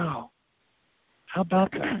 Wow. How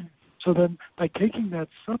about that? So then by taking that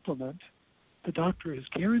supplement, the doctor is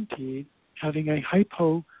guaranteed having a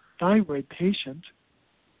hypothyroid patient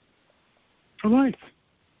for life.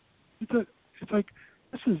 It's like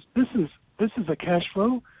this is a cash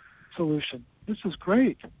flow solution. This is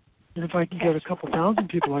great. And if I can get a couple thousand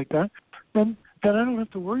people like that, then I don't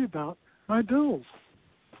have to worry about my bills.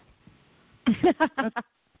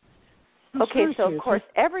 Okay, so of course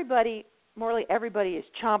Morley, everybody is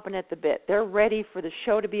chomping at the bit. They're ready for the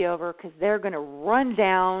show to be over, because they're going to run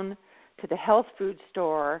down to the health food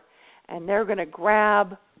store and they're going to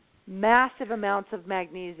grab massive amounts of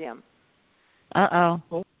magnesium. Uh-oh.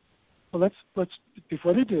 Well, let's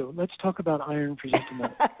before they do, let's talk about iron for just a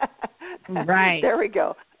minute. Right. There we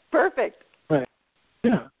go. Perfect. Right.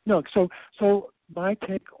 Yeah. No. So my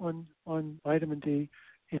take on vitamin D,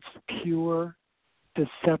 it's pure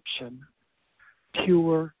deception,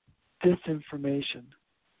 pure disinformation,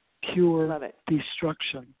 pure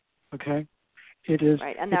destruction. Okay. It is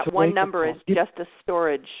right, and that one number is just a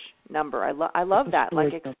storage number. I love that,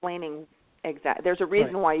 like explaining exactly. There's a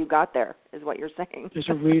reason why you got there, is what you're saying. There's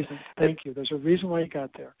a reason. Thank you. There's a reason why you got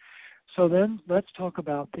there. So then let's talk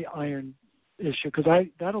about the iron issue because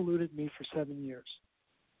that eluded me for 7 years.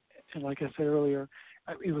 And like I said earlier,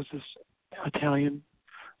 it was this Italian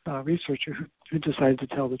researcher who decided to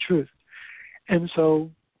tell the truth. And so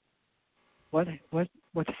what's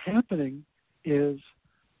happening is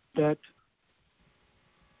that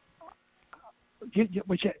you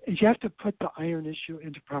have to put the iron issue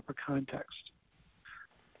into proper context.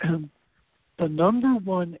 The number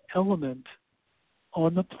one element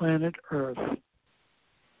on the planet Earth,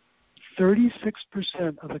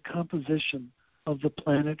 36% of the composition of the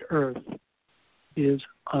planet Earth is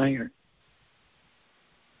iron.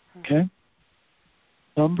 Okay?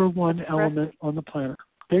 Number one element on the planet.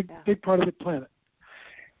 Big part of the planet.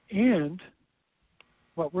 And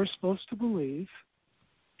what we're supposed to believe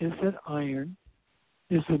is that iron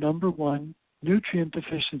is the number one nutrient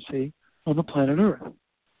deficiency on the planet Earth.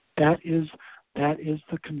 That is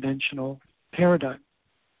the conventional paradigm.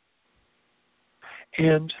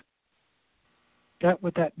 And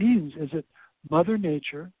what that means is that Mother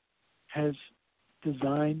Nature has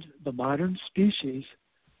designed the modern species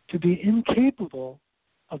to be incapable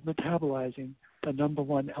of metabolizing the number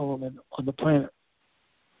one element on the planet.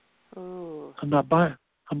 Ooh. I'm not buying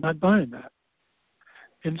that.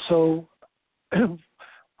 And so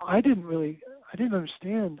I didn't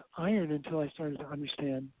understand iron until I started to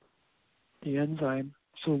understand the enzyme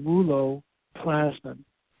ceruloplasmin.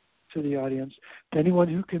 To the audience, to anyone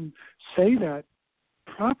who can say that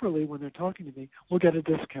properly when they're talking to me will get a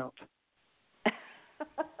discount.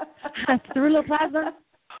 Ceruloplasmin?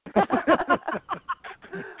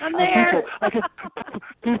 I'm there.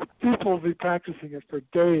 People will be practicing it for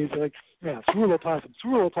days. They're like, yeah, ceruloplasmin.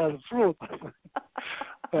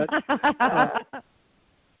 But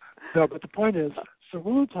no. But the point is,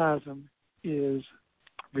 ceruloplasmin is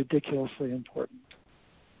ridiculously important.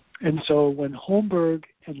 And so when Holmberg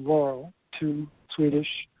and Laurel, two Swedish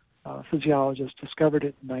physiologists, discovered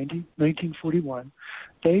it in 1941,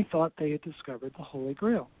 they thought they had discovered the Holy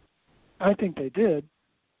Grail. I think they did,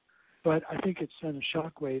 but I think it sent a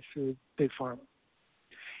shockwave through Big Pharma.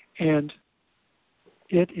 And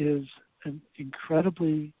it is an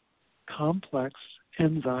incredibly complex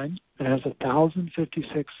enzyme that has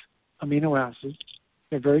 1,056 amino acids.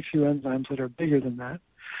 There are very few enzymes that are bigger than that.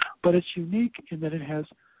 But it's unique in that it has,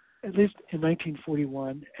 at least in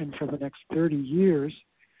 1941 and for the next 30 years,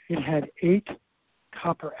 it had 8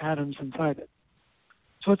 copper atoms inside it.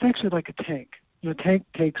 So it's actually like a tank. A tank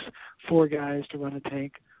takes 4 guys to run a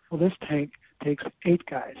tank. Well, this tank takes 8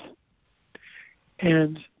 guys.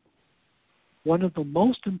 And one of the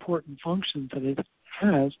most important functions that it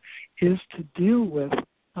has is to deal with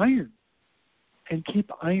iron and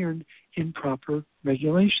keep iron in proper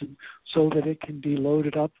regulation so that it can be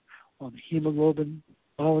loaded up on the hemoglobin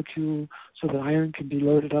molecule, so that iron can be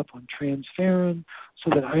loaded up on transferrin, so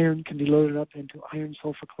that iron can be loaded up into iron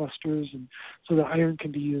sulfur clusters, and so that iron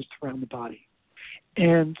can be used around the body.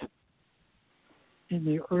 And in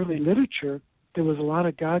the early literature, there was a lot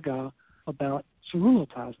of gaga about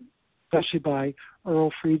ceruloplasmin, especially by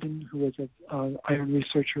Earl Frieden, who was an iron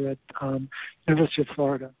researcher at University of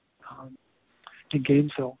Florida in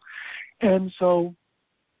Gainesville. And so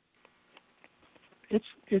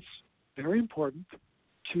it's very important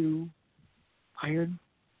to iron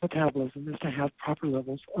metabolism is to have proper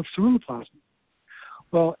levels of ceruloplasmin.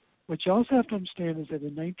 Well, what you also have to understand is that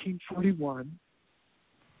in 1941,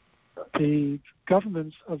 the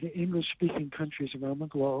governments of the English-speaking countries around the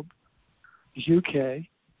globe, the UK,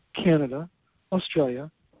 Canada, Australia,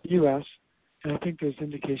 the U.S., and I think there's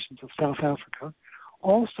indications of South Africa,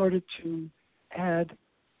 all started to add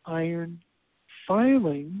iron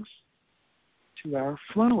filings to our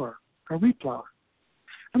flour, our wheat flour.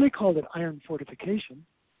 And they called it iron fortification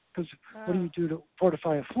because what do you do to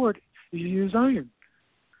fortify a fort? You use iron.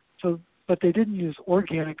 So, but they didn't use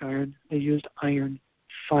organic iron. They used iron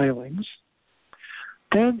filings.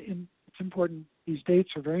 Then it's important, these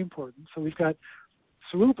dates are very important. So we've got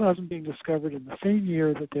ceruloplasmin being discovered in the same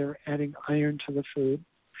year that they're adding iron to the food.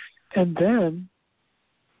 And then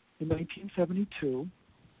in 1972,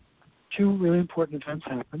 2 really important events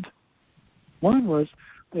happened. One was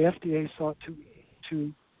the FDA sought to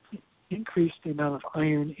increase the amount of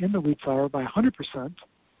iron in the wheat flour by 100%,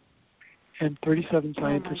 and 37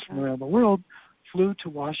 scientists from around the world flew to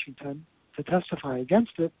Washington to testify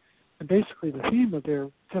against it. And basically the theme of their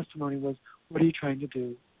testimony was, what are you trying to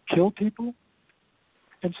do, kill people?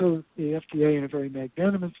 And so the FDA, in a very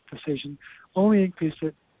magnanimous decision, only increased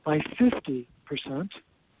it by 50%.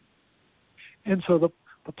 And so the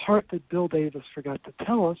part that Bill Davis forgot to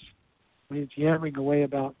tell us, when he was yammering away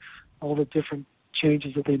about all the different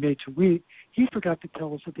changes that they made to wheat, he forgot to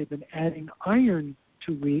tell us that they've been adding iron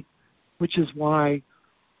to wheat which is why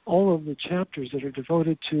all of the chapters that are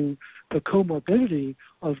devoted to the comorbidity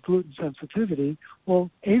of gluten sensitivity,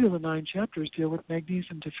 well, 8 of the 9 chapters deal with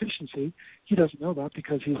magnesium deficiency. He doesn't know that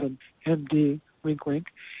because he's an MD, wink, wink,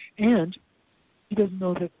 and he doesn't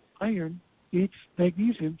know that iron eats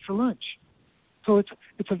magnesium for lunch. So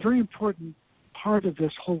it's a very important part of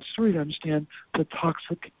this whole story to understand the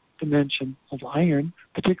toxic dimension of iron,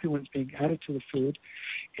 particularly when it's being added to the food.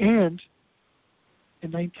 And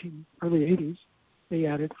in early 80s, they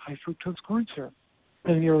added high fructose corn syrup.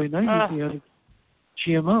 Then in the early 90s, they added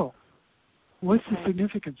GMO. What's the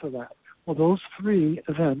significance of that? Well, those 3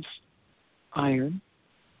 events, iron,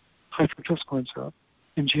 high fructose corn syrup,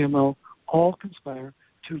 and GMO, all conspire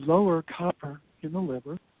to lower copper in the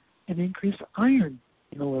liver and increase iron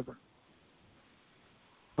in the liver.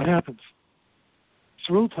 What happens?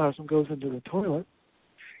 Ceruloplasmin goes into the toilet,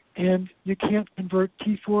 and you can't convert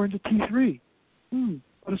T4 into T3.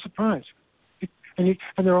 What a surprise. And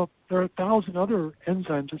there are 1,000 other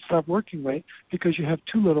enzymes that stop working right because you have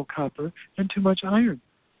too little copper and too much iron.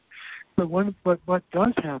 But what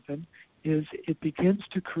does happen is it begins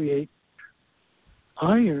to create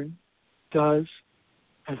iron does,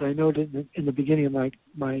 as I noted in the beginning of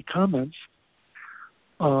my comments,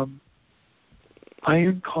 iron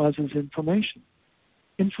causes inflammation.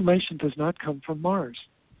 Inflammation does not come from Mars.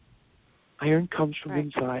 Iron comes from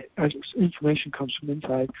inside. Inflammation comes from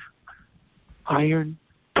inside. Iron,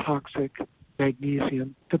 toxic,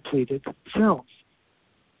 magnesium depleted cells.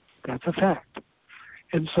 That's a fact.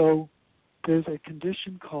 And so there's a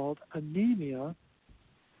condition called anemia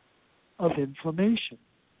of inflammation.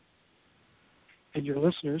 And your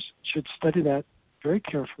listeners should study that very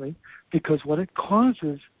carefully because what it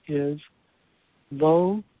causes is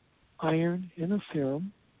low iron in the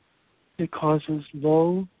serum, it causes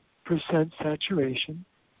low percent saturation,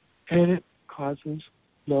 and it causes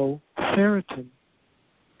low ferritin.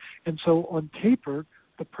 And so on paper,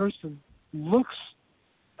 the person looks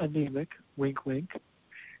anemic, wink, wink,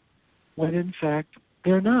 when in fact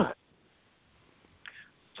they're not.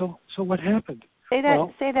 So what happened? Say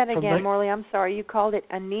that again, Morley. I'm sorry. You called it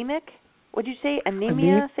anemic? What did you say?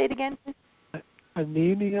 Anemia? Say it again.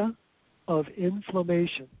 Anemia of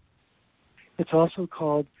inflammation. It's also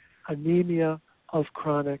called anemia of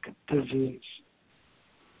chronic disease.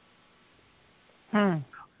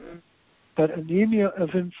 But anemia of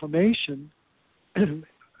inflammation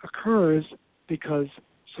occurs because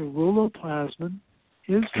ceruloplasmin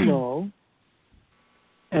is low,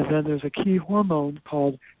 and then there's a key hormone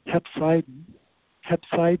called hepcidin.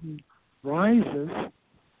 Hepcidin rises,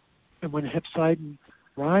 and when hepcidin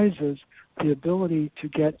rises, the ability to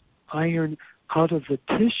get iron out of the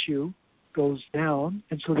tissue goes down,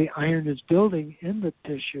 and so the iron is building in the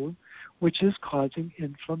tissue, which is causing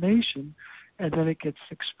inflammation, and then it gets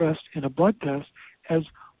expressed in a blood test as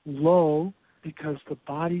low because the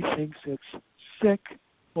body thinks it's sick,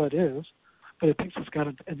 well it is, but it thinks it's got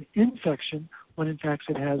an infection when in fact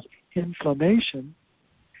it has inflammation.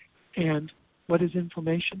 And what is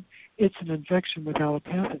inflammation? It's an infection without a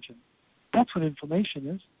pathogen. That's what inflammation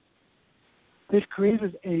is. They've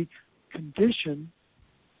created a condition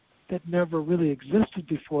that never really existed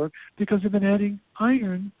before because they've been adding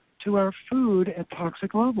iron to our food at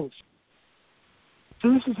toxic levels.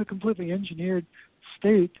 So this is a completely engineered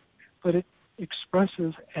state, but it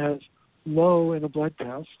expresses as low in a blood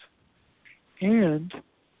test, and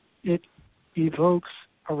it evokes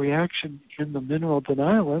a reaction in the mineral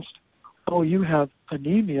denialist. Oh, you have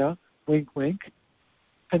anemia, wink, wink,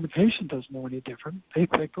 and the patient doesn't know any different. They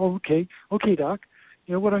think, oh, okay, doc,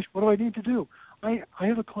 you know what do I need to do? I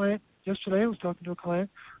have a client, yesterday I was talking to a client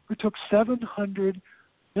who took 700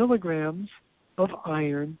 milligrams of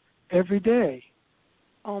iron every day.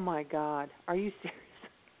 Oh, my God. Are you serious?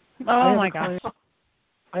 Oh, my gosh.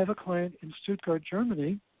 I have a client in Stuttgart,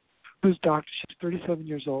 Germany, whose doctor, she's 37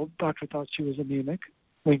 years old, doctor thought she was anemic,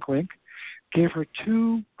 wink, wink, gave her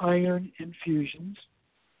 2 iron infusions,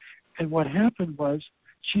 and what happened was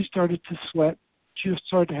she started to sweat. She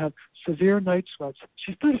started to have severe night sweats.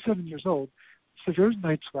 She's 37 years old, severe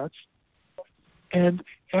night sweats, and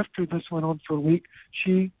after this went on for a week,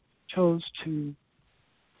 she chose to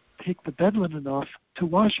take the bed linen off to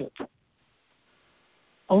wash it,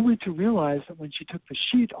 only to realize that when she took the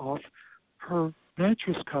sheet off, her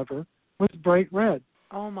mattress cover was bright red.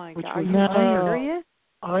 Oh, my which God. Was Are you serious?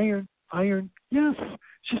 Iron, yes.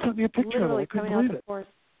 She sent me a picture Literally of it. I couldn't coming believe out the pores.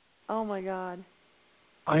 Oh, my God.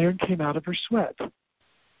 Iron came out of her sweat.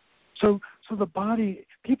 So the body,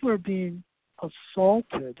 people are being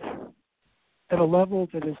assaulted at a level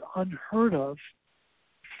that is unheard of,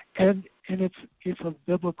 and it's of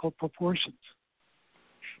biblical proportions.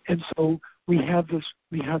 And so we have this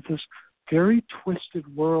very twisted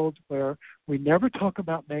world where we never talk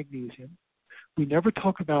about magnesium, we never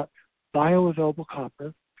talk about bioavailable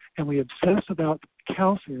copper, and we obsess about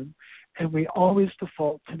calcium, and we always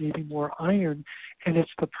default to needing more iron, and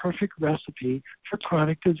it's the perfect recipe for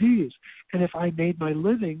chronic disease. And if I made my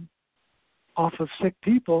living off of sick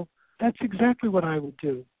people, that's exactly what I would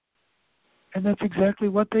do. And that's exactly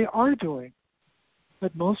what they are doing.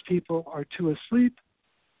 But most people are too asleep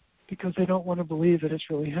because they don't want to believe that it's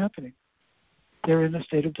really happening. They're in a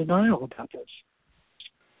state of denial about this.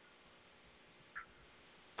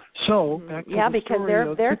 So back to because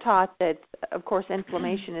story they're taught that, of course,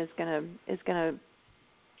 inflammation is gonna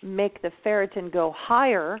make the ferritin go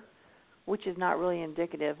higher, which is not really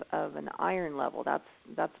indicative of an iron level.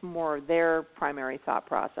 That's more their primary thought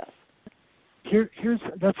process.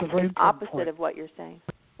 That's a very important opposite point. of what you're saying.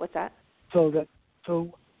 What's that? So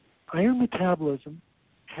iron metabolism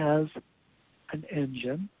has an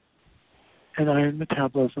engine, and iron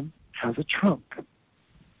metabolism has a trunk.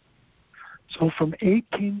 So from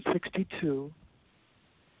 1862 to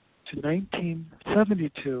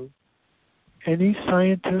 1972, any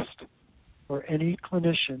scientist or any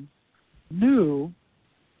clinician knew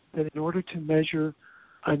that in order to measure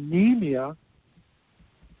anemia,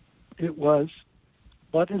 it was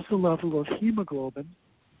what is the level of hemoglobin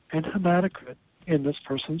and hematocrit in this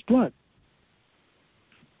person's blood.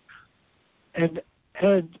 And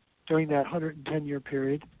during that 110-year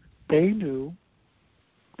period, they knew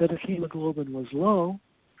that if hemoglobin was low,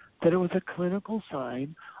 that it was a clinical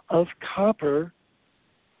sign of copper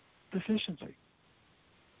deficiency.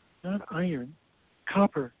 Not iron,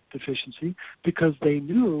 copper deficiency, because they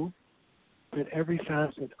knew that every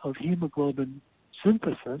facet of hemoglobin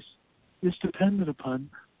synthesis is dependent upon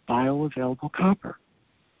bioavailable copper.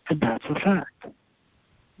 And that's a fact.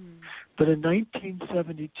 But in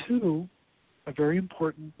 1972, a very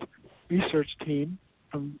important research team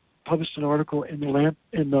published an article in the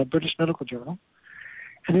British Medical Journal,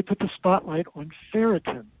 and they put the spotlight on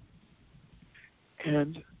ferritin.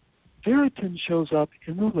 And ferritin shows up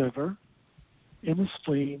in the liver, in the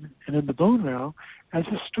spleen, and in the bone marrow as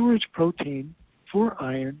a storage protein for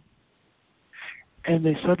iron. And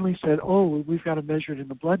they suddenly said, oh, we've got to measure it in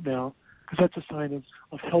the blood now, because that's a sign of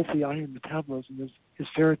healthy iron metabolism is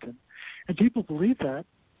ferritin. And people believed that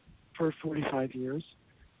for 45 years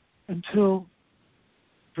until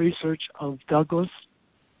research of Douglas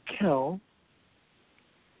Kell,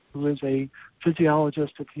 who is a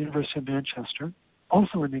physiologist at the University of Manchester,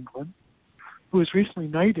 also in England, who was recently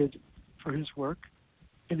knighted for his work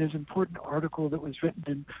in his important article that was written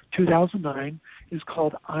in 2009, is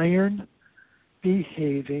called Iron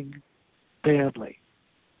Behaving Badly.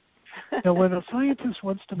 Now, when a scientist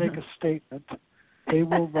wants to make a statement, they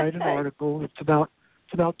will write an article. It's about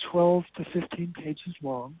 12 to 15 pages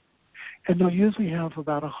long, and they'll usually have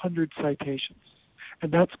about 100 citations.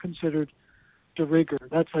 And that's considered de rigueur.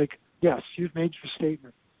 That's like, yes, you've made your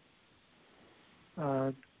statement.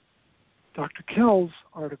 Dr. Kell's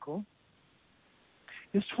article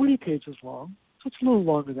is 20 pages long, so it's a little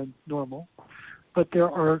longer than normal, but there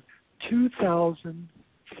are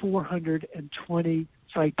 2,420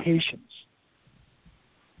 citations.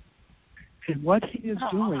 And what he is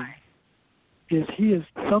doing is he is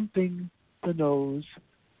thumping the nose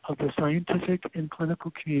of the scientific and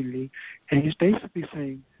clinical community, and he's basically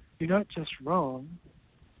saying, you're not just wrong,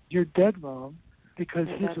 you're dead wrong, because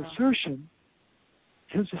his assertion,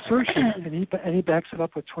 and he backs it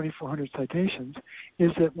up with 2,400 citations,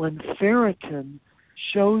 is that when ferritin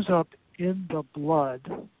shows up in the blood,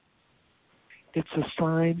 it's a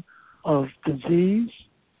sign of disease,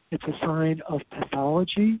 it's a sign of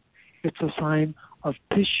pathology, it's a sign of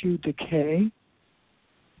tissue decay,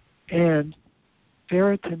 and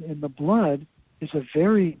ferritin in the blood is a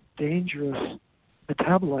very dangerous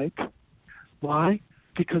metabolite. Why?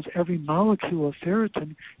 Because every molecule of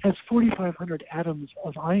ferritin has 4,500 atoms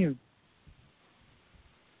of iron.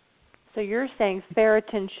 So you're saying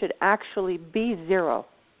ferritin should actually be 0?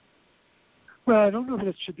 Well, I don't know that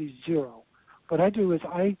it should be 0. What I do is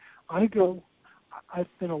I've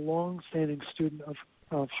been a long-standing student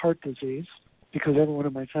of heart disease because everyone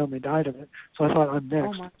in my family died of it. So I thought I'm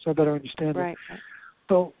next, so I better understand it.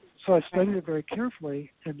 So I studied it very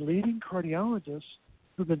carefully, and leading cardiologists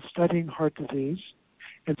who've been studying heart disease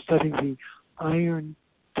and studying the iron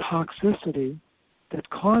toxicity that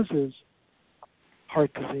causes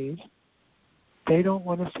heart disease, they don't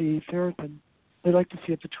want to see ferritin. They like to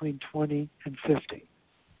see it between 20 and 50.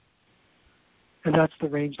 And that's the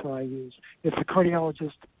range that I use. If the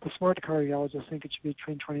smart cardiologists think it should be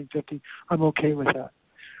between 20 and 50, I'm okay with that.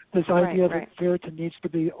 This idea that ferritin needs to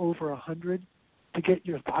be over 100 to get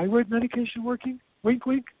your thyroid medication working, wink,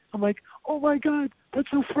 wink. I'm like, oh, my God, that's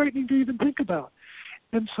so frightening to even think about.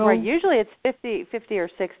 And so, right, usually it's 50 or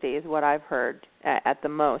 60 is what I've heard at the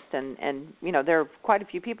most. And there are quite a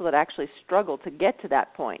few people that actually struggle to get to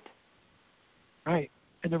that point. Right.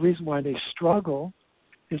 And the reason why they struggle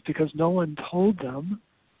is because no one told them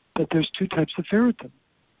that there's two types of ferritin,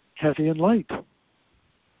 heavy and light.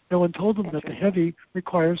 No one told them that the heavy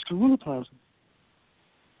requires ceruloplasmin.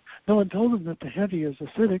 No one told them that the heavy is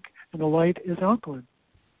acidic and the light is alkaline.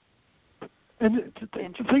 And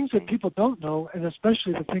the things that people don't know, and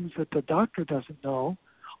especially the things that the doctor doesn't know,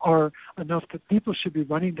 are enough that people should be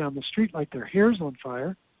running down the street like their hair's on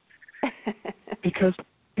fire. because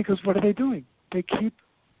what are they doing? They keep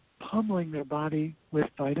pummeling their body with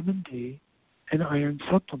vitamin D and iron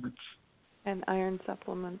supplements.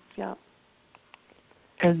 Yeah.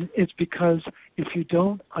 And it's because if you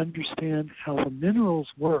don't understand how the minerals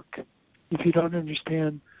work, if you don't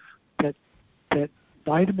understand that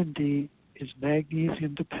vitamin D is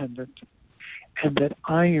magnesium dependent and that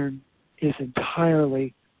iron is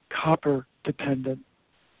entirely copper dependent,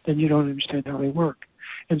 then you don't understand how they work.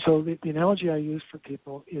 And so the analogy I use for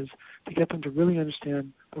people is to get them to really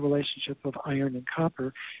understand the relationship of iron and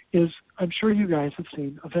copper is, I'm sure you guys have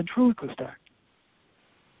seen a ventriloquist act.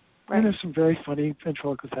 Right. And there's some very funny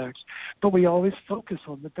ventriloquist acts, but we always focus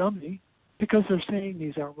on the dummy because they're saying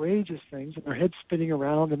these outrageous things and their head's spinning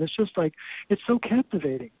around, and it's just like, it's so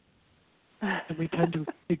captivating. And we tend to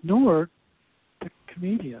ignore the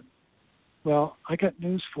comedian. Well, I got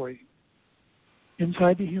news for you.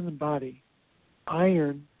 Inside the human body,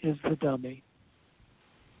 iron is the dummy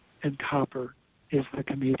and copper is the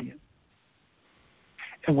comedian.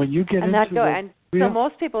 And when you get so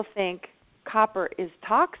most people think copper is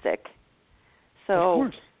toxic. So, of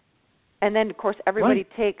course. And then, of course, everybody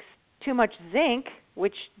takes too much zinc,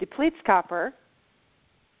 which depletes copper.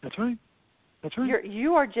 That's right. That's right.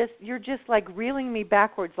 You're just like reeling me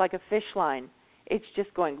backwards like a fish line. It's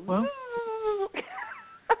just going. Well,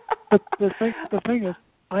 but the thing is,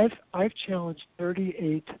 I've challenged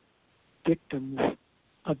 38 victims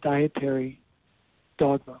of dietary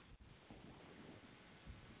dogma,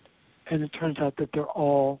 and it turns out that they're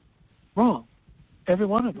all wrong, every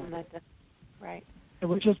one of them. Right. And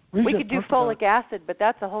we could do folic acid, but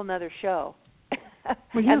that's a whole other show.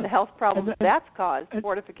 Well, yeah. And the health problems that's caused,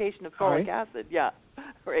 fortification of folic acid. Yeah,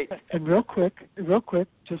 right. And real quick,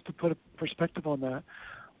 just to put a perspective on that,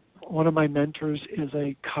 one of my mentors is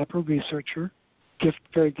a copper researcher,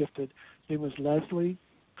 very gifted. His name was Leslie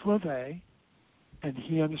Clavet, and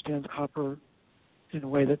he understands copper in a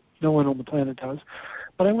way that no one on the planet does.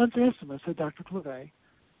 But I once asked him, I said, Dr. Clavet,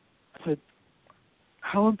 I said,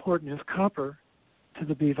 how important is copper to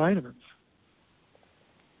the B vitamins?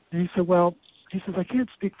 And he said, he says, I can't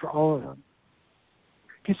speak for all of them.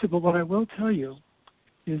 He said, but what I will tell you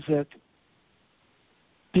is that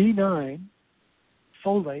B9,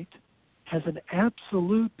 folate, has an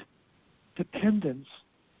absolute dependence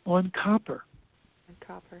on copper.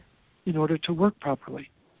 In order to work properly.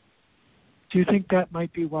 Do you think that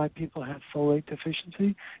might be why people have folate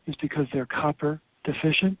deficiency? Is because they're copper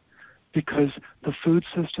deficient? Because the food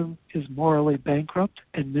system is morally bankrupt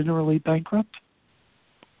and minerally bankrupt?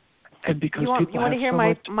 And because people you want to hear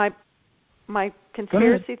my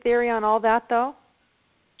conspiracy theory on all that, though?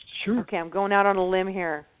 Sure. Okay, I'm going out on a limb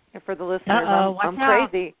here for the listeners. I'm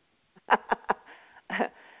crazy.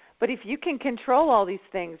 But if you can control all these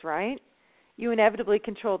things, right, you inevitably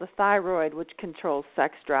control the thyroid, which controls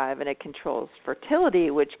sex drive, and it controls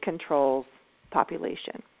fertility, which controls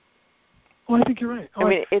population. Well, I think you're right.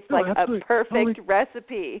 It's a perfect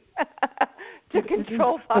recipe to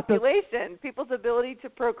control population, people's ability to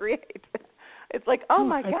procreate. It's like,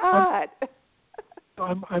 my God.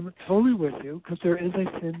 I'm totally with you because there is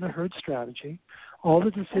a thin the herd strategy. All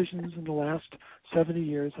the decisions in the last 70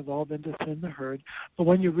 years have all been to thin the herd. But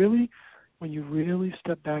when you really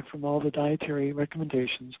step back from all the dietary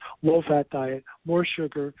recommendations, low-fat diet, more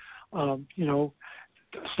sugar,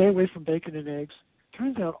 stay away from bacon and eggs,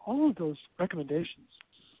 turns out all of those recommendations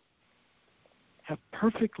have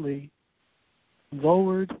perfectly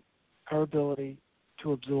lowered our ability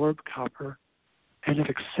to absorb copper and have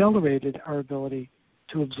accelerated our ability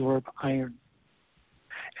to absorb iron.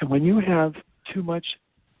 And when you have too much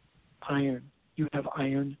iron, you have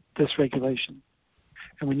iron dysregulation.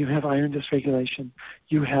 And when you have iron dysregulation,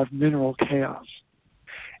 you have mineral chaos.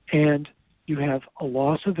 And you have a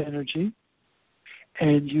loss of energy,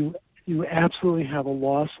 and you absolutely have a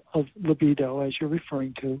loss of libido, as you're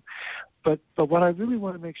referring to. But what I really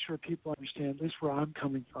want to make sure people understand, at least where I'm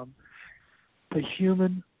coming from, the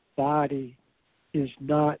human body is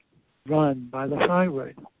not run by the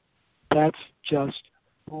thyroid. That's just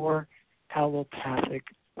your allopathic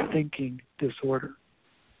thinking disorder.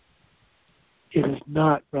 It is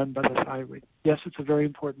not run by the thyroid. Yes, it's a very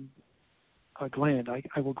important gland.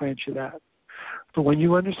 I will grant you that. But when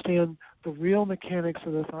you understand the real mechanics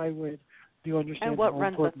of the thyroid, you understand and what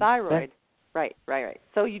runs the thyroid. Right.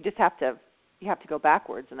 So you just have to go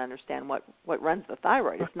backwards and understand what runs the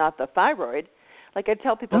thyroid. It's not the thyroid. Like I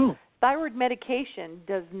tell people, thyroid medication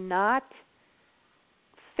does not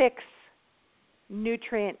fix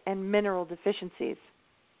nutrient and mineral deficiencies.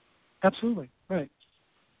 Absolutely, right.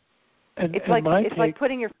 And it's and like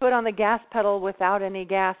putting your foot on the gas pedal without any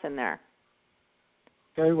gas in there.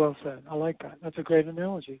 Very well said. I like that. That's a great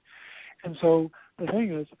analogy. And so the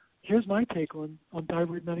thing is, here's my take on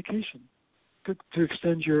thyroid medication. To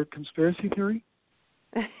extend your conspiracy theory,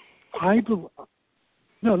 let's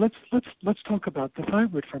talk about the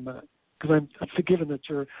thyroid for a minute, because I'm forgiven that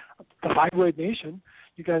you're the thyroid nation.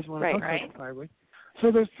 You guys want to talk about the thyroid.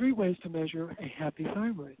 So there's 3 ways to measure a happy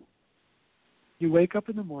thyroid. You wake up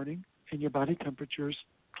in the morning and your body temperature is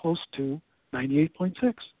close to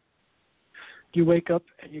 98.6. You wake up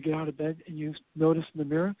and you get out of bed and you notice in the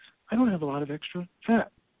mirror, I don't have a lot of extra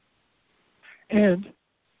fat. And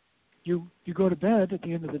you go to bed at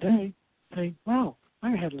the end of the day saying, wow, I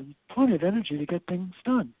had plenty of energy to get things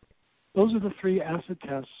done. Those are the 3 acid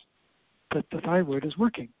tests that the thyroid is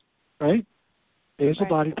working, right? Basal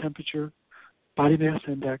body temperature, body mass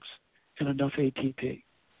index, and enough ATP.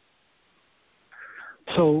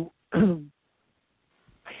 So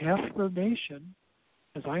half the nation,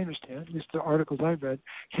 as I understand, at least the articles I've read,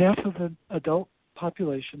 half of the adult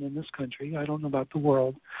population in this country, I don't know about the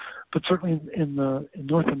world, but certainly in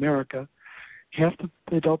North America, half the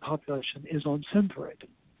adult population is on Synthroid.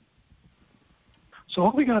 So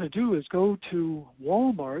all we got to do is go to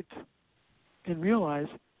Walmart and realize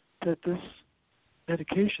that this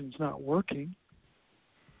medication is not working,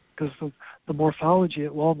 because the morphology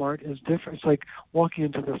at Walmart is different. It's like walking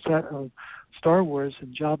into the set of Star Wars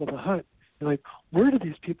and Jabba the Hutt. You're like, where do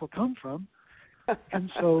these people come from?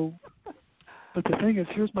 And so, but the thing is,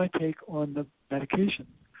 here's my take on the medication.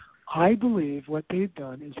 I believe what they've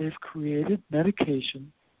done is they've created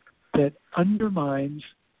medication that undermines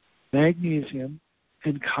magnesium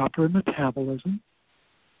and copper metabolism,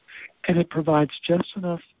 and it provides just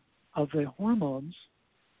enough of the hormones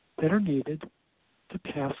that are needed to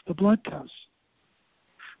pass the blood tests.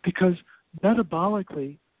 Because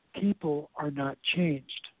metabolically, people are not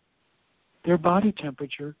changed. Their body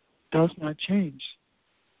temperature does not change.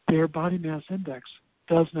 Their body mass index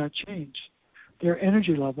does not change. Their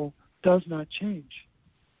energy level does not change.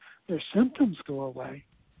 Their symptoms go away,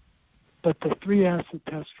 but the 3 acid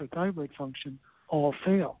tests for thyroid function all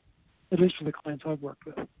fail, at least for the clients I've worked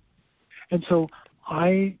with. And so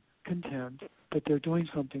I contend that they're doing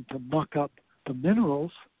something to muck up the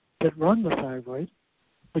minerals that run the thyroid,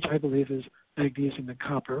 which I believe is magnesium and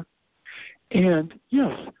copper. And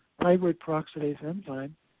yes, thyroid peroxidase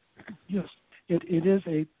enzyme, yes, it is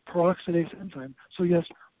a peroxidase enzyme. So yes,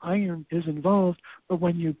 iron is involved, but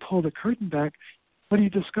when you pull the curtain back, what do you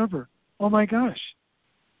discover? Oh my gosh,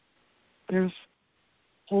 there's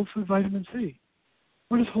whole food vitamin C.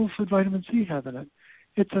 What does whole food vitamin C have in it?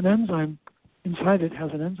 It's an enzyme, inside it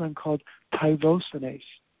has an enzyme called tyrosinase.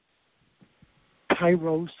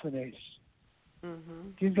 Tyrosinase. Mm-hmm.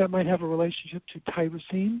 Do you think that might have a relationship to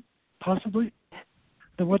tyrosine, possibly?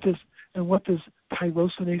 And what does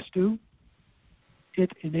tyrosinase do?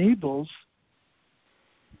 It enables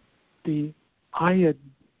the iodine,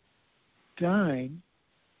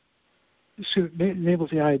 it enables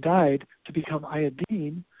the iodide to become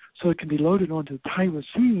iodine, so it can be loaded onto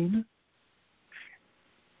tyrosine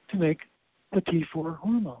to make the T4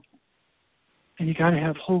 hormone. And you got to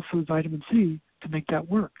have whole food vitamin C to make that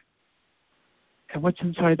work. And what's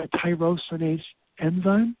inside the tyrosinase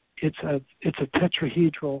enzyme? It's a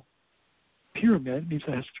tetrahedral pyramid. It means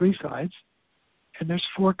it has 3 sides, and there's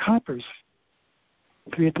 4 coppers,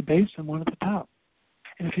 3 at the base and 1 at the top.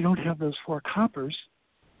 And if you don't have those 4 coppers,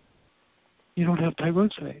 you don't have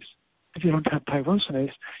tyrosinase. If you don't have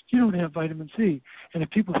tyrosinase, you don't have vitamin C. And if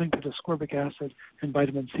people think that ascorbic acid and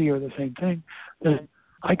vitamin C are the same thing, then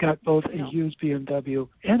I got both a used BMW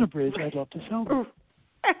and a bridge I'd love to sell them.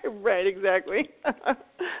 Right, exactly.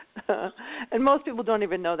 And most people don't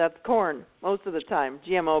even know that's corn most of the time,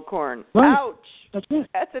 GMO corn. Right. Ouch. That's it.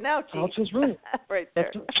 That's an ouchie. Ouch is right. Right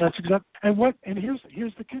there. That's exactly. And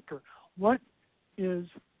here's the kicker. What is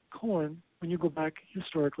corn, when you go back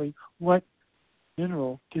historically, what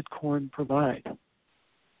mineral did corn provide?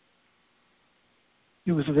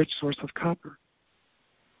 It was a rich source of copper.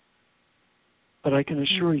 but I can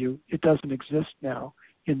assure you it doesn't exist now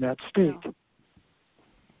in that state. No.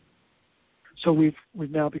 So we've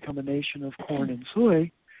now become a nation of corn and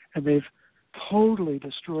soy, and they've totally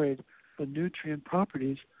destroyed the nutrient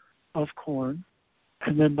properties of corn,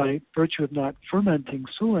 and then by virtue of not fermenting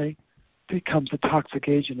soy, it becomes a toxic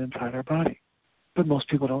agent inside our body. But most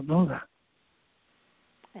people don't know that.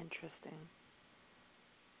 Interesting.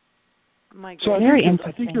 My So Very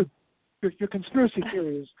I think your conspiracy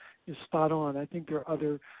theory is spot on. I think there are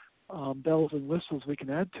other bells and whistles we can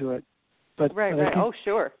add to it. But right. Oh,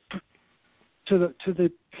 sure. To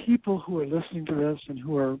the people who are listening to this and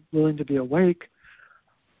who are willing to be awake,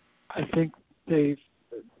 I think maybe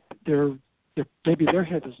their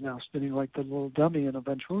head is now spinning like the little dummy in a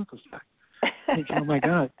ventriloquist act, thinking, "Oh my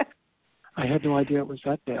God, I had no idea it was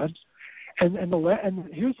that bad." And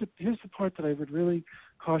here's the part that I would really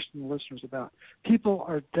caution the listeners about. People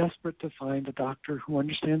are desperate to find a doctor who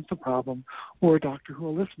understands the problem or a doctor who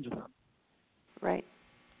will listen to them. Right.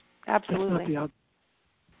 Absolutely.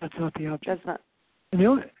 That's not the object. That's not.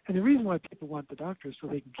 And the reason why people want the doctor is so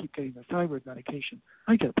they can keep getting the thyroid medication.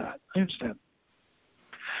 I get that. I understand.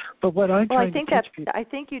 But what I'm trying to teach people... I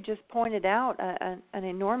think you just pointed out an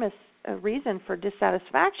enormous reason for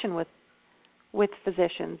dissatisfaction with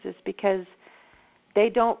physicians is because they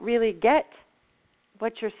don't really get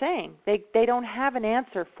what you're saying. They don't have an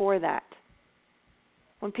answer for that.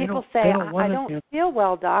 When people say, I don't feel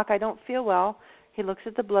well, Doc, I don't feel well, he looks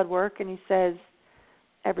at the blood work and he says,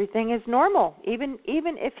 everything is normal. Even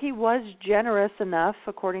if he was generous enough,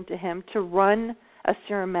 according to him, to run a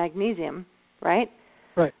serum magnesium, right?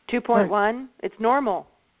 Right. 2.1, right. It's normal.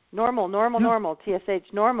 Normal.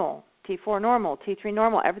 TSH normal. T4 normal. T3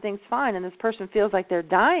 normal. Everything's fine. And this person feels like they're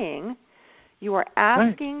dying. You are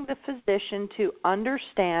asking the physician to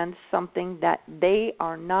understand something that they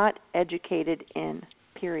are not educated in,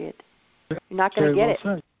 period. You're not going to get it.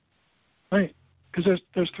 Said. Right. Because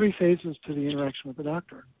there's three phases to the interaction with the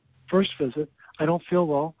doctor. First visit, I don't feel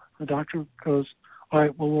well. The doctor goes, all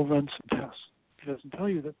right, well, we'll run some tests. He doesn't tell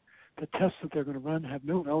you that the tests that they're going to run have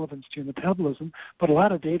no relevance to your metabolism, but a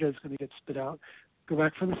lot of data is going to get spit out. Go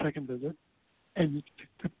back for the second visit, and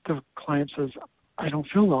the client says, I don't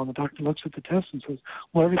feel well. And the doctor looks at the test and says,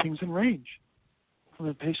 well, everything's in range. And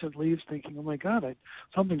the patient leaves thinking, oh, my God,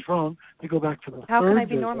 something's wrong. They go back for the How third can I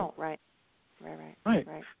be visit. normal? Right.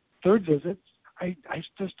 Third visit, I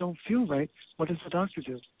just don't feel right. What does the doctor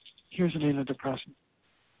do? Here's an antidepressant.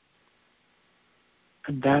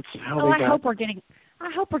 And that's how they got it. I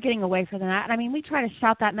hope we're getting away from that. I mean, we try to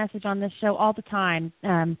shout that message on this show all the time.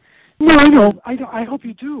 No, I know. I hope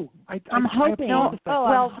you do. I'm hoping.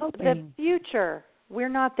 The future. We're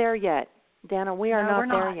not there yet, Dana. We are not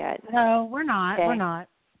there yet. No, we're not. Okay. We're not.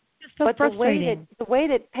 It's so frustrating. The way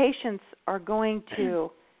that patients are going to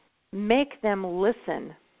make them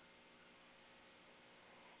listen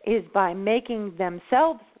is by making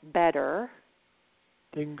themselves better.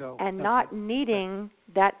 Bingo. And not needing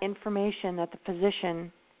that information that the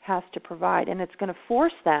physician has to provide. And it's going to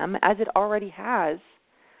force them, as it already has,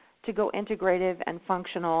 to go integrative and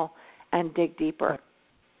functional and dig deeper.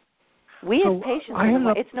 We as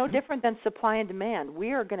patients, it's no different than supply and demand.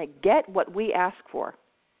 We are going to get what we ask for.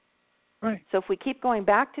 Right. So if we keep going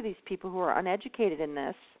back to these people who are uneducated in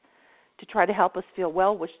this to try to help us feel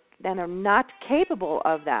well, which then are not capable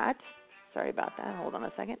of that. Sorry about that. Hold on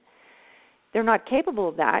a second. They're not capable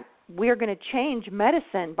of that. We're going to change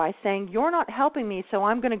medicine by saying, you're not helping me, so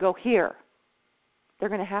I'm going to go here. They're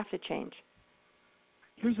going to have to change.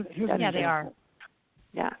 Here's an example. They are.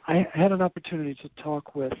 Yeah. I had an opportunity to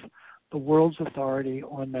talk with the world's authority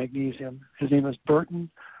on magnesium. His name is Burton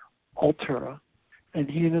Altura, and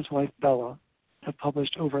he and his wife, Bella, have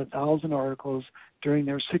published over 1,000 articles during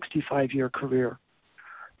their 65-year career.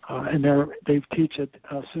 And they teach at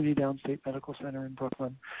SUNY Downstate Medical Center in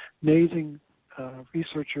Brooklyn. Amazing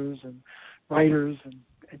researchers and writers, and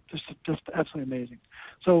just absolutely amazing.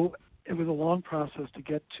 So it was a long process to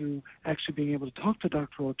get to actually being able to talk to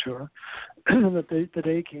Dr. Altura. The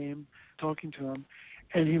day came, talking to him,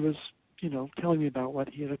 and he was, telling me about what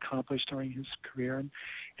he had accomplished during his career.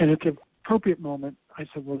 And at the appropriate moment, I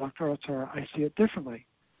said, well, Dr. Altura, I see it differently.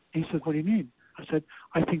 He said, what do you mean? I said,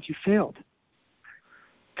 I think you failed.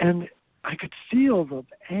 And I could feel the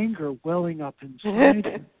anger welling up inside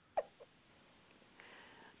him.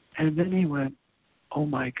 And then he went, oh,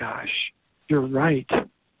 my gosh, you're right.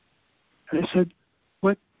 And I said,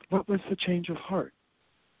 what was the change of heart?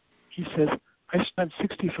 He said, I spent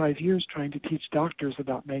 65 years trying to teach doctors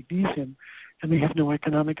about magnesium, and they have no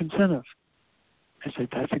economic incentive. I said,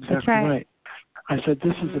 that's exactly right. I said,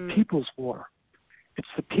 this is a people's war. It's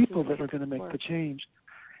the people that are going to make the change.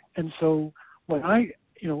 And so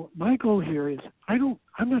my goal here is I'm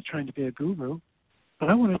not trying to be a guru, but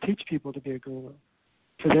I want to teach people to be a guru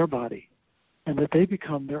for their body, and that they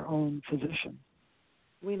become their own physician.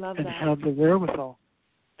 We love and that. have the wherewithal.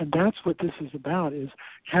 And that's what this is about, is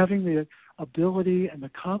having the ability and the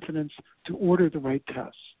confidence to order the right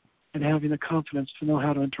tests and having the confidence to know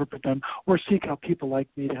how to interpret them or seek out people like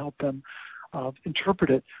me to help them interpret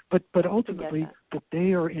it. But ultimately that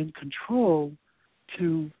they are in control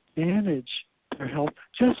to manage their health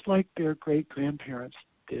just like their great-grandparents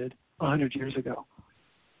did 100 years ago.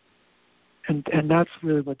 And that's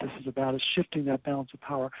really what this is about, is shifting that balance of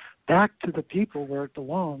power back to the people where it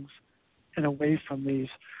belongs and away from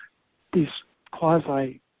these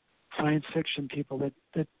quasi science fiction people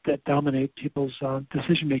that dominate people's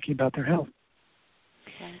decision making about their health.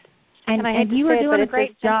 Right. And you are doing a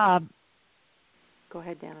great job. Go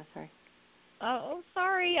ahead, Dana, sorry. Oh,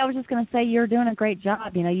 sorry. I was just going to say you're doing a great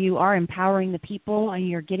job. You are empowering the people and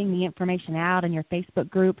you're getting the information out in your Facebook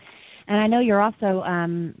group. And I know you're also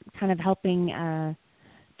kind of helping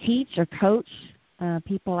teach or coach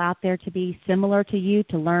people out there to be similar to you,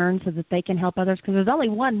 to learn so that they can help others. Because there's only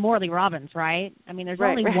one Morley Robbins, right? I mean, there's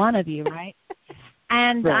only one of you, right?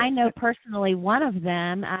 And I know personally one of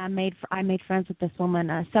them, I made friends with this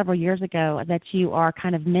woman several years ago that you are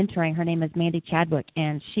kind of mentoring. Her name is Mandy Chadwick,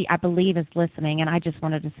 and she, I believe, is listening. And I just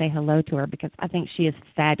wanted to say hello to her because I think she is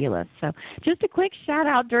fabulous. So just a quick shout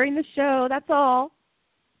out during the show. That's all.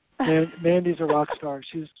 Mandy's a rock star.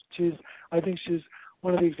 I think she's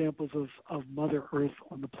one of the examples of Mother Earth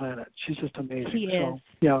on the planet. She's just amazing. She is. So,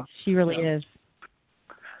 yeah. She really is.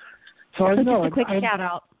 So I know. Just a quick shout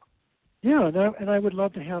out. Yeah, and I would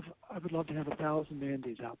love to have 1,000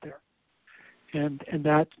 Mandys out there, and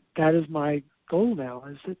that is my goal now.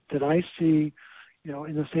 Is that I see, in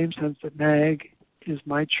the same sense that MAG is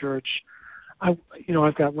my church. I've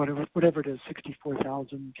got whatever it is,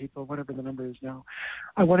 64,000 people, whatever the number is now.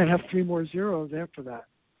 I want to have 3 more zeros after that.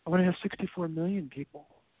 I want to have 64 million people.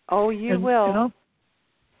 Oh, you will.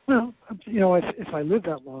 Well, if I live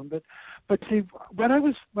that long, but see, what I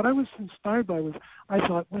was inspired by was I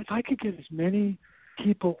thought, well, if I could get as many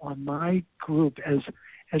people on my group as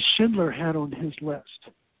Schindler had on his list,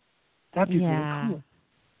 that'd be really cool.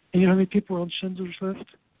 And you know how many people were on Schindler's list?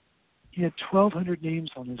 He had 1,200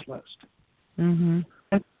 names on his list. Mm-hmm.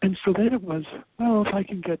 And so then it was, well, if I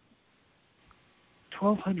can get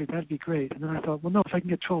 1,200, that'd be great. And then I thought, well, no, if I can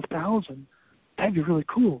get 12,000, that'd be really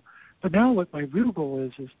cool. But now what my real goal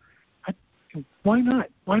is why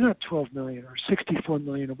not 12 million or 64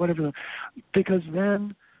 million or whatever? Because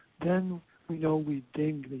then we know we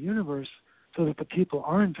ding the universe so that the people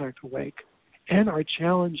are in fact awake and are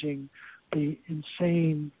challenging the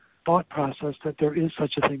insane thought process that there is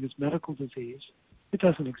such a thing as medical disease. It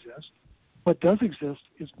doesn't exist. What does exist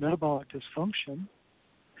is metabolic dysfunction.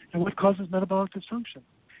 And what causes metabolic dysfunction?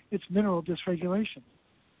 It's mineral dysregulation.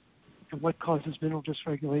 And what causes mineral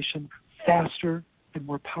dysregulation faster and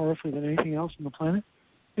more powerfully than anything else on the planet?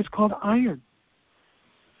 It's called iron.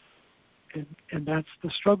 And that's the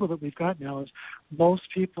struggle that we've got now, is most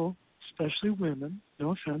people, especially women,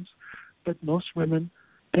 no offense, but most women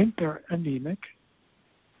think they're anemic,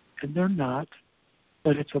 and they're not,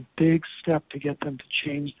 but it's a big step to get them to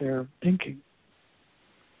change their thinking.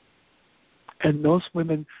 And most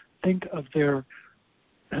women think of their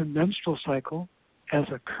menstrual cycle as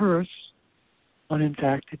a curse, when in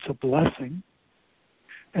fact it's a blessing.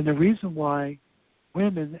 And the reason why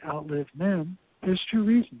women outlive men, there's 2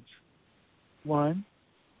 reasons. One,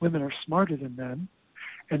 women are smarter than men.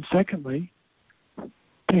 And secondly,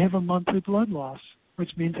 they have a monthly blood loss,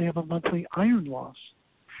 which means they have a monthly iron loss.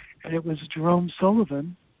 And it was Jerome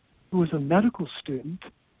Sullivan, who was a medical student,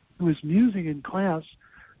 who was musing in class,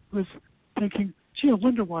 who was thinking, gee, I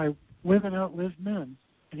wonder why women outlive men.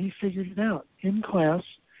 And he figured it out in class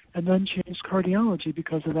and then changed cardiology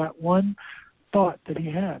because of that one thought that he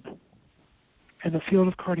had. And the field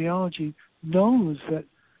of cardiology knows that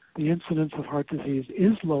the incidence of heart disease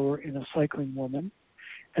is lower in a cycling woman.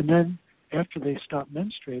 And then after they stop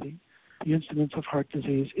menstruating, the incidence of heart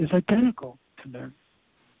disease is identical to men.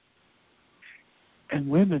 And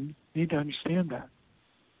women need to understand that.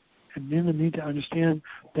 And women need to understand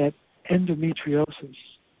that endometriosis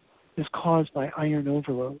is caused by iron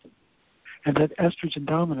overload, and that estrogen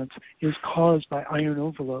dominance is caused by iron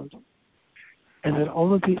overload, and that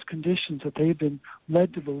all of these conditions that they've been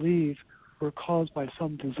led to believe were caused by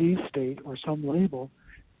some disease state or some label,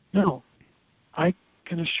 no. I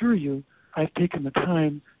can assure you I've taken the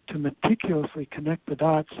time to meticulously connect the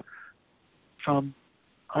dots from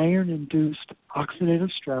iron-induced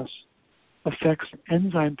oxidative stress affects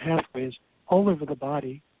enzyme pathways all over the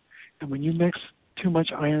body, And when you mix too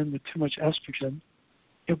much iron with too much estrogen,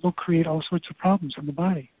 it will create all sorts of problems in the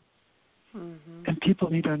body. Mm-hmm. And people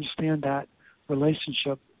need to understand that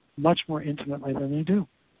relationship much more intimately than they do.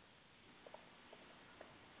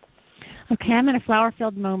 Okay, I'm in a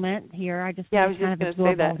flower-filled moment here. I just I need was to kind just of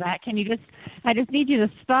going to say absorb all that. Can you I just need you to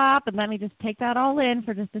stop and let me just take that all in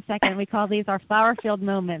for just a second. We call these our flower-filled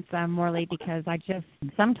moments, Morley, because I just,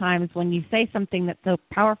 sometimes when you say something that's so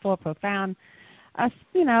powerful, profound, us,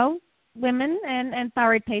 women and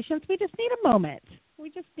thyroid patients, we just need a moment. We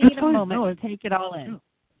just need a moment to take it all in.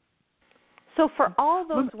 So for all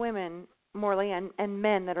those women, Morley, and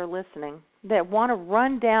men that are listening that want to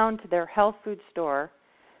run down to their health food store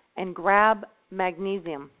and grab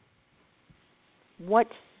magnesium,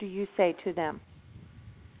 what do you say to them?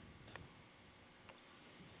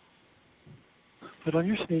 Put on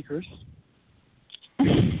your sneakers.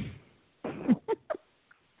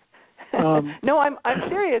 No, I'm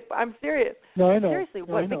serious. I'm serious. No, I know. Seriously,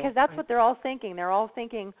 no, I know. Because that's what they're all thinking. They're all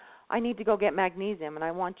thinking, I need to go get magnesium, and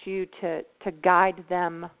I want you to guide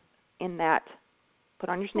them in that. Put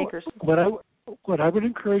on your sneakers. What I would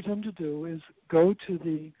encourage them to do is go to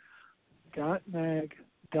the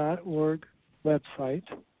gotmag.org website.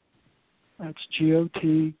 That's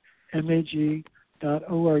gotmag.org,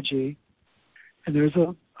 and there's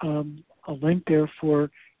a link there for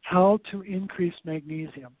how to increase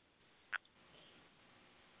magnesium.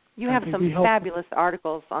 You have some fabulous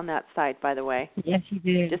articles on that site, by the way. Yes, you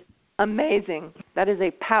do. Just amazing. That is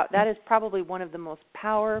that is probably one of the most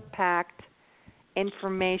power-packed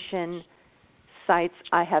information sites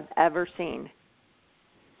I have ever seen.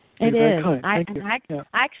 It is. I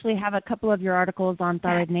actually have a couple of your articles on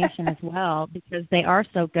Thyroid Nation as well because they are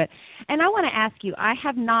so good. And I want to ask you, I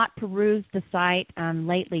have not perused the site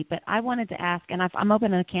lately, but I wanted to ask, and I'm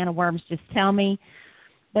opening a can of worms, just tell me,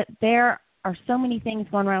 but there are so many things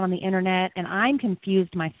going around on the Internet, and I'm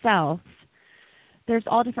confused myself. There's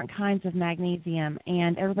all different kinds of magnesium,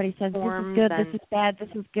 and everybody says this is good, this is bad, this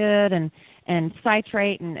is good, and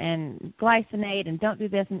citrate and glycinate, and don't do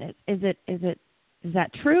this. And is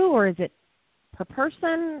that true, or is it per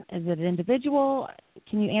person? Is it an individual?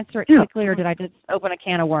 Can you answer it quickly, or did I just open a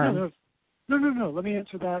can of worms? No. Let me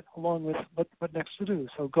answer that along with what next to do.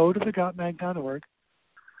 So go to the gotmag.org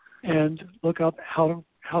and look up how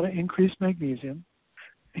to increase magnesium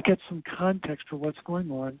and get some context for what's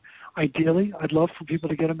going on. Ideally, I'd love for people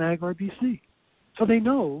to get a MAG RBC so they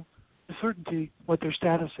know with certainty what their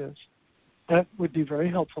status is. That would be very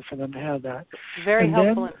helpful for them to have that. Very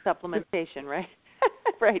helpful in supplementation, right?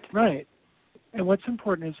 Right. Right. And what's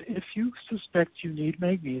important is if you suspect you need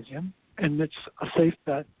magnesium, and it's a safe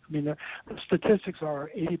bet. I mean, the statistics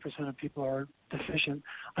are 80% of people are deficient.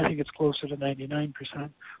 I think it's closer to 99%.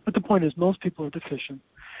 But the point is most people are deficient.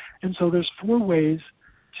 And so there's 4 ways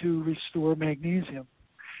to restore magnesium.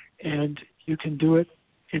 And you can do it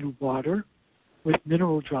in water with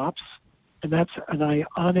mineral drops, and that's an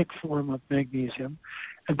ionic form of magnesium,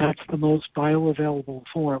 and that's the most bioavailable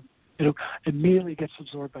form. It immediately gets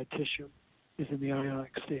absorbed by tissue, is in the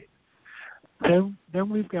ionic state. Then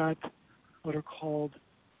we've got what are called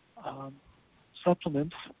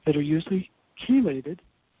supplements that are usually chelated,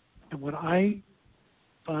 and what I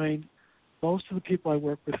find most of the people I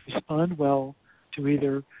work with respond well to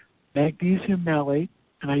either magnesium malate,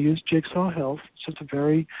 and I use Jigsaw Health, it's just a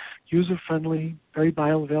very user-friendly, very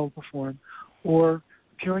bioavailable form, or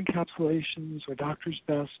Pure Encapsulations or Doctor's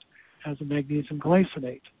Best has a magnesium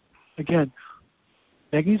glycinate. Again,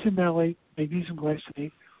 magnesium malate, magnesium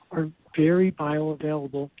glycinate are very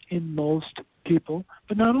bioavailable in most people,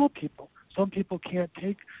 but not all people. Some people can't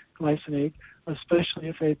take glycinate, especially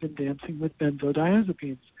if they've been dancing with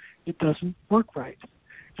benzodiazepines. It doesn't work right.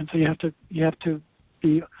 And so you have to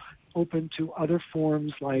be open to other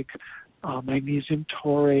forms like magnesium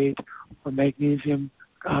taurate or magnesium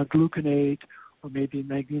gluconate or maybe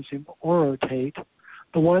magnesium orotate.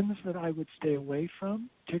 The ones that I would stay away from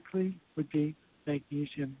particularly would be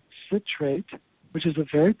magnesium citrate, which is a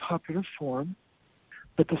very popular form,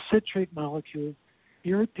 but the citrate molecule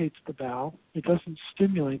irritates the bowel. It doesn't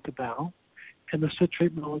stimulate the bowel, and the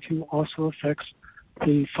citrate molecule also affects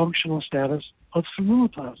the functional status of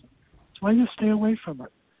ceruloplasmin. So I just stay away from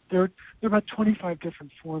it. There are about 25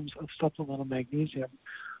 different forms of supplemental magnesium,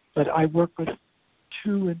 but I work with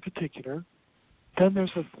 2 in particular. Then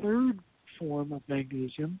there's a 3rd form of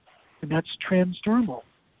magnesium, and that's transdermal,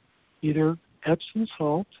 either Epsom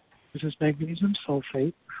salt, which is magnesium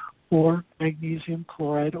sulfate, or magnesium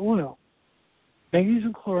chloride oil.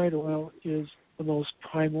 Magnesium chloride oil is the most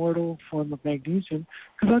primordial form of magnesium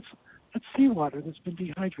because that's seawater that's been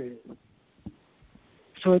dehydrated.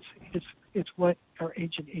 So it's it's what our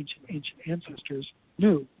ancient ancestors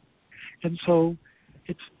knew. And so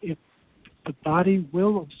the body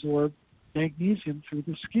will absorb magnesium through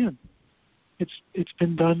the skin. It's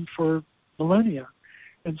been done for millennia.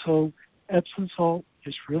 And so Epsom salt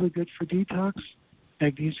is really good for detox.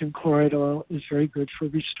 Magnesium chloride oil is very good for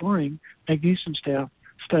restoring magnesium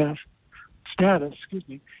status,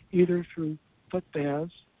 either through foot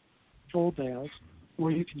baths, full baths,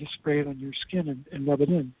 or you can just spray it on your skin and rub it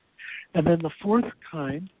in. And then the fourth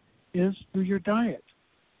kind is through your diet.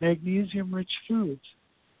 Magnesium-rich foods,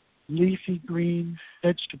 leafy green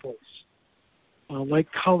vegetables, like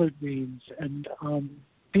collard greens and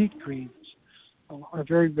beet greens are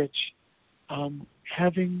very rich.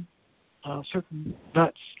 Having certain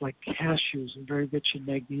nuts like cashews are very rich in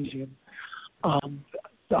magnesium.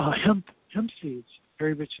 Hemp seeds,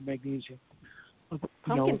 very rich in magnesium.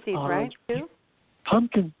 Pumpkin seeds, right, too?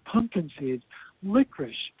 Pumpkin seeds.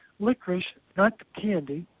 Licorice, not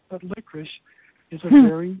candy, but licorice is a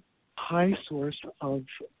very high source of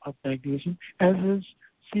magnesium, as is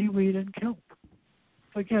seaweed and kelp.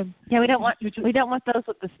 So again, we don't want those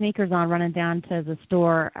with the sneakers on running down to the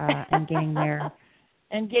store and getting their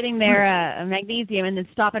magnesium and then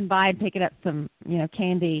stopping by and picking up some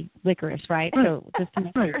candy licorice, right? So just to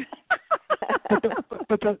make sure.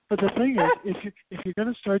 But the thing is, if you're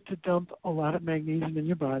going to start to dump a lot of magnesium in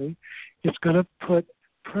your body, it's going to put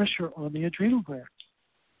pressure on the adrenal glands.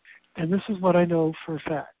 And this is what I know for a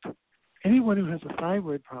fact. Anyone who has a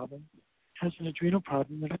thyroid problem has an adrenal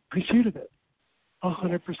problem that preceded it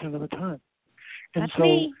 100% of the time. And that's so,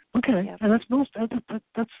 me. okay, Yep. and that's the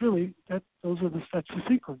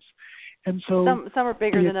sequence. And so some are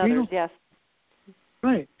bigger than others, yes.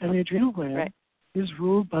 Right, and the adrenal gland is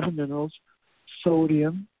ruled by the minerals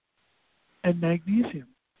sodium and magnesium.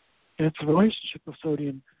 And it's the relationship of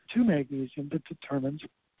sodium to magnesium that determines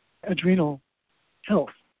adrenal health.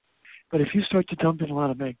 But if you start to dump in a lot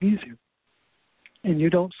of magnesium and you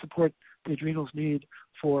don't support the adrenal's need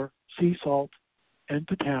for sea salt and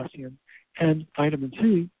potassium and vitamin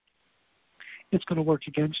C, it's going to work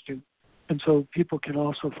against you. And so people can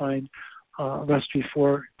also find a recipe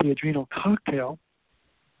for the adrenal cocktail.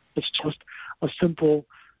 It's just a simple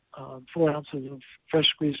 4 ounces of fresh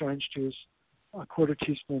squeezed orange juice, a quarter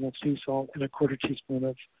teaspoon of sea salt, and a quarter teaspoon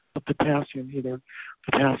of potassium, either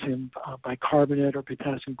potassium bicarbonate or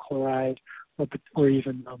potassium chloride, or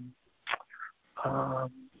even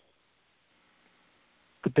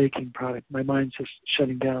the baking product. My mind's just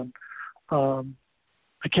shutting down.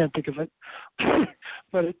 I can't think of it,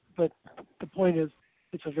 but the point is,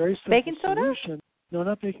 it's a very simple baking soda solution. No,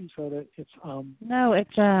 not baking soda. It's no,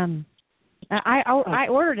 it's I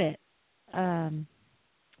ordered it.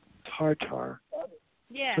 Tartar.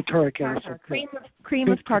 Yeah. Tartaric acid. Cream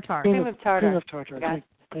of tartar. Cream of tartar. Cream of tartar.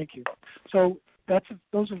 Thank you. So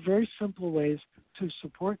those are very simple ways to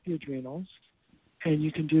support the adrenals, and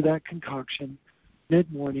you can do that concoction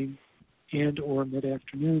mid-morning and or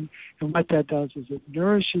mid-afternoon. And what that does is it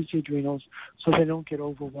nourishes the adrenals so they don't get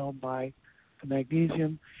overwhelmed by the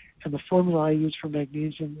magnesium. And the formula I use for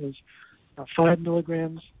magnesium is 5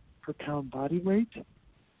 milligrams per pound body weight.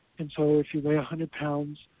 And so if you weigh 100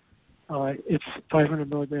 pounds, it's 500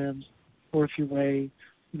 milligrams. Or if you weigh,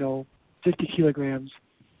 50 kilograms,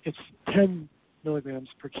 it's 10 milligrams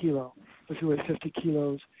per kilo. If you weigh 50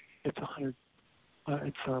 kilos, it's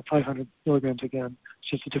 500 milligrams again. It's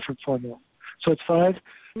just a different formula. So it's 5.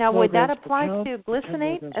 Now, would that apply to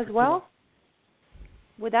glycinate as well?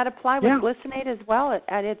 Would that apply with glycinate as well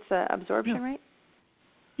at its absorption rate?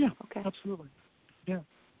 Yeah, okay. Absolutely. Yeah.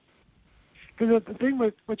 Because the thing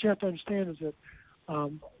with what you have to understand is that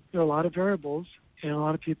there are a lot of variables, and a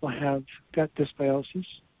lot of people have gut dysbiosis,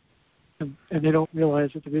 and they don't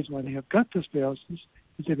realize that the reason why they have gut dysbiosis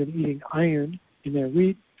is they've been eating iron in their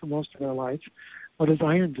wheat for most of their life. What does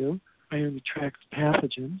iron do? Iron attracts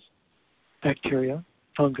pathogens, bacteria,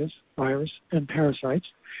 fungus, virus, and parasites.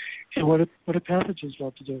 And what do pathogens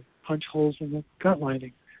love to do? Punch holes in the gut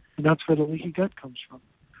lining. And that's where the leaky gut comes from.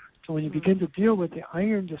 So when you begin to deal with the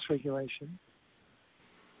iron dysregulation,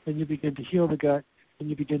 then you begin to heal the gut and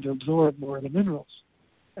you begin to absorb more of the minerals.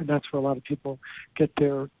 And that's where a lot of people get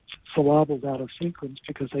their syllables out of sequence,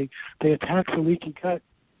 because they attack the leaky gut,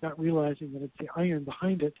 not realizing that it's the iron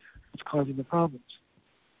behind it that's causing the problems.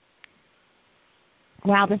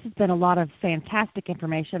 Wow, this has been a lot of fantastic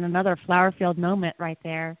information. Another flower field moment right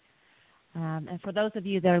there. And for those of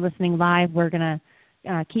you that are listening live, we're going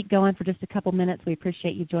to keep going for just a couple minutes. We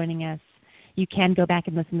appreciate you joining us. You can go back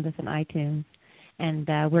and listen to this on iTunes. And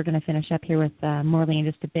we're going to finish up here with Morley in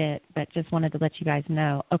just a bit, but just wanted to let you guys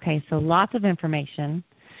know. Okay, so lots of information.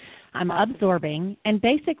 I'm absorbing. And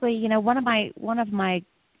basically, you know, one of my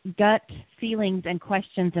gut feelings and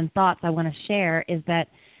questions and thoughts I want to share is that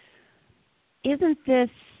isn't this,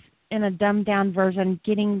 in a dumbed down version,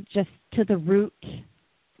 getting just to the root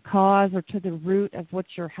cause or to the root of what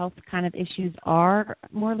your health kind of issues are,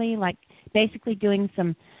 Morley? Like basically doing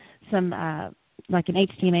some like an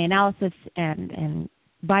HTMA analysis and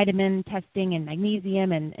vitamin testing and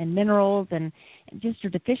magnesium and minerals and just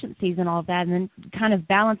your deficiencies and all of that, and then kind of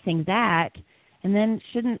balancing that. And then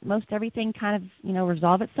shouldn't most everything kind of, you know,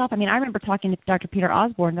 resolve itself? I mean, I remember talking to Dr. Peter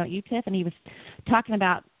Osborne, don't you, Tiff? And he was talking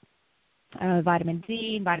about vitamin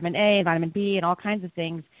D, and vitamin A, and vitamin B, and all kinds of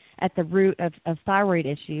things at the root of thyroid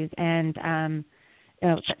issues. And you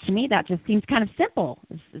know, to me, that just seems kind of simple.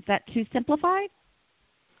 Is that too simplified?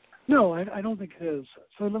 No, I don't think it is.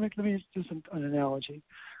 So let me do an analogy.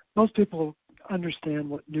 Most people understand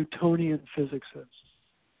what Newtonian physics is.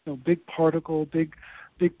 You know, big particle, big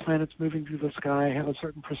planets moving through the sky have a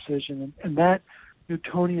certain precision, and that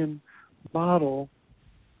Newtonian model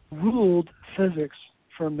ruled physics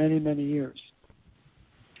for many, many years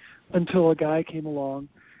until a guy came along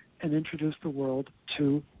and introduced the world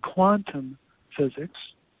to quantum physics,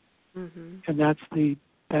 and that's the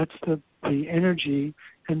energy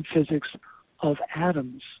and physics of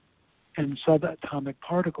atoms and subatomic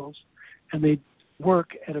particles, and they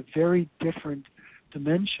work at a very different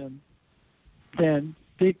dimension than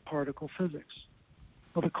big particle physics.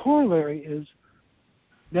 Well, the corollary is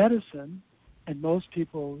medicine, and most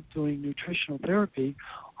people doing nutritional therapy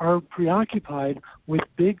are preoccupied with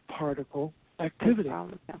big particle activity.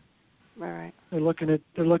 Right. They're looking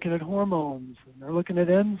at hormones, and they're looking at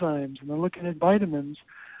enzymes, and they're looking at vitamins,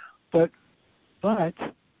 but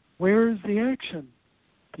where is the action?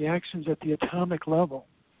 The action's at the atomic level.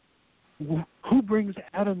 Who brings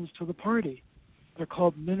atoms to the party? They're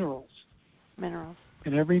called minerals. Minerals.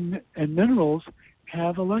 And minerals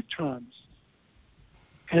have electrons.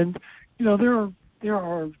 And you know, there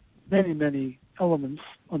are many, many elements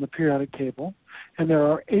on the periodic table, and there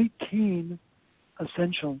are 18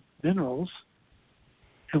 essential minerals.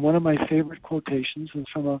 And one of my favorite quotations is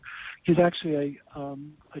from he's actually a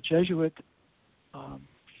Jesuit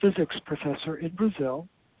physics professor in Brazil,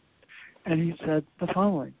 and he said the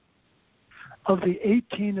following: of the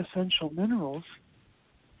 18 essential minerals,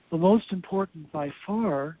 the most important by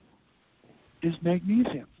far is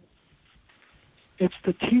magnesium. It's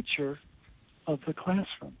the teacher of the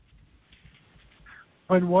classroom.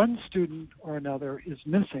 When one student or another is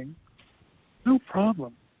missing, no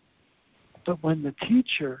problem. But when the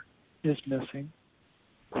teacher is missing,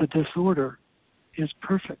 the disorder is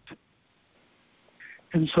perfect.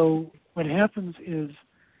 And so what happens is,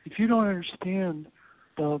 if you don't understand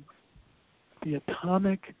the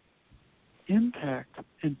atomic impact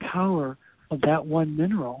and power of that one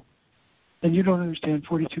mineral, then you don't understand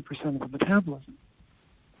 42% of the metabolism.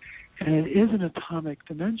 And it is an atomic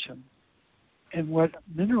dimension. And what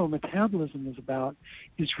mineral metabolism is about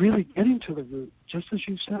is really getting to the root, just as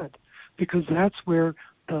you said, because that's where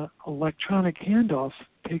the electronic handoffs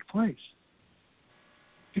take place.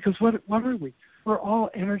 Because what are we? We're all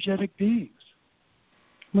energetic beings.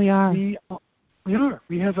 We are. We are.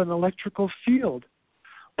 We have an electrical field.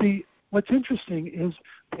 What's interesting is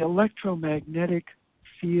the electromagnetic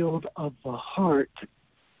field of the heart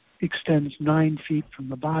extends 9 feet from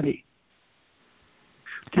the body.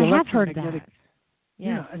 I have heard that.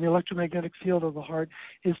 Yeah, and the electromagnetic field of the heart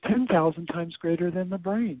is 10,000 times greater than the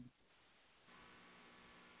brain.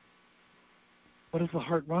 What does the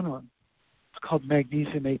heart run on? It's called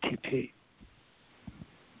magnesium ATP.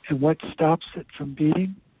 And what stops it from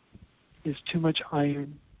beating is too much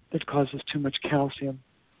iron that causes too much calcium,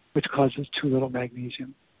 which causes too little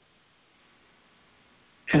magnesium.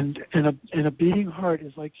 And a beating heart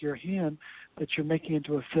is like your hand that you're making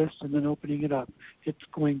into a fist and then opening it up. It's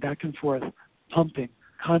going back and forth, pumping,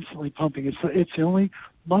 constantly pumping. It's the only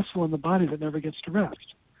muscle in the body that never gets to rest.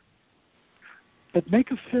 But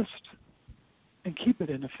make a fist and keep it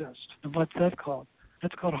in a fist. And what's that called?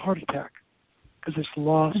 That's called a heart attack, because it's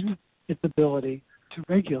lost its ability to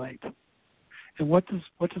regulate. And what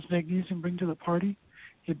does magnesium bring to the party?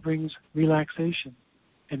 It brings relaxation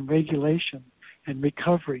and regulation and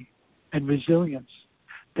recovery and resilience.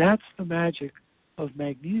 That's the magic of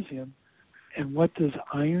magnesium. And what does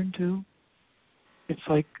iron do? It's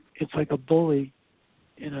like a bully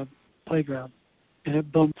in a playground, and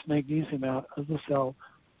it bumps magnesium out of the cell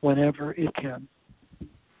whenever it can.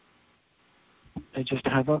 They just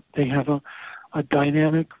have a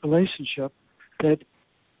dynamic relationship that,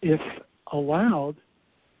 if allowed,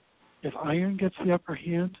 if iron gets the upper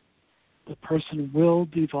hand, the person will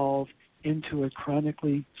devolve into a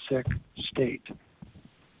chronically sick state.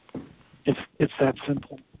 It's that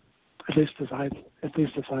simple. At least as I've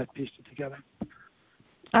pieced it together.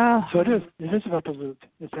 Oh. So it is about the root.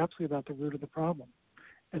 It's absolutely about the root of the problem.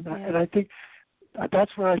 And I think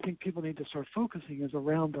that's where I think people need to start focusing, is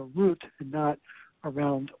around the root and not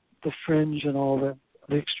around the fringe and all the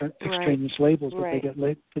extraneous labels that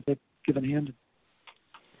they get given handed.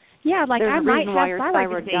 Yeah, like There's I might have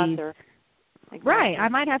thyroid disease. Exactly. Right, I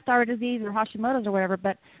might have thyroid disease or Hashimoto's or whatever,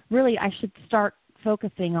 but really I should start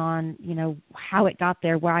focusing on, how it got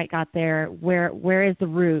there, why it got there, where is the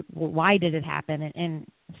root, why did it happen, and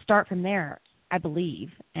start from there, I believe.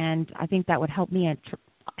 And I think that would help me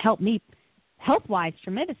health-wise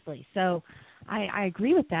tremendously. So I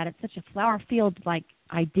agree with that. It's such a flower field-like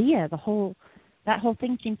idea. That whole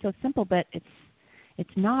thing seems so simple, but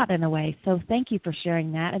it's not in a way. So thank you for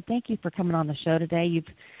sharing that, and thank you for coming on the show today. You've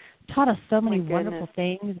taught us so many wonderful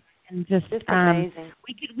things. And just amazing.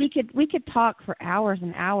 We could talk for hours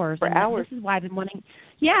and hours. This is why I've been wanting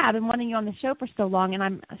you on the show for so long, and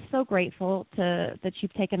I'm so grateful that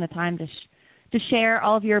you've taken the time to share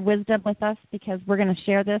all of your wisdom with us, because we're going to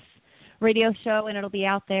share this radio show and it'll be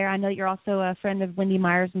out there. I know you're also a friend of Wendy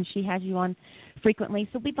Myers, and she has you on frequently,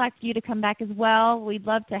 so we'd like you to come back as well. We'd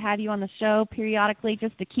love to have you on the show periodically,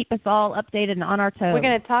 just to keep us all updated and on our toes. We're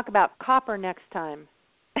going to talk about copper next time.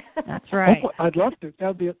 That's right. Oh, I'd love to. That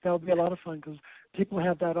would be a lot of fun, because people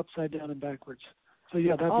have that upside down and backwards. So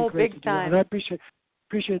yeah, that'd be great to do. And I appreciate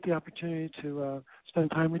the opportunity to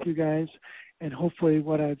spend time with you guys, and hopefully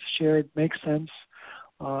what I've shared makes sense.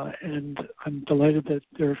 And I'm delighted that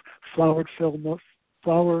they're flower-filled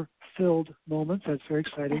moments. That's very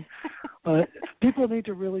exciting. People need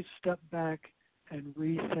to really step back and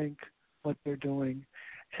rethink what they're doing.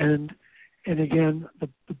 And again,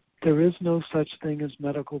 there is no such thing as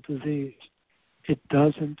medical disease. It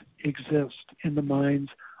doesn't exist in the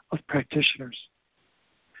minds of practitioners.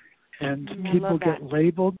 And people get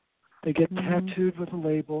labeled, they get tattooed with a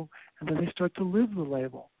label, and then they start to live the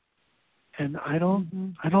label. And I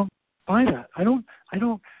don't buy that. I don't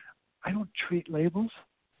treat labels.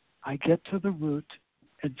 I get to the root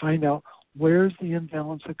and find out where's the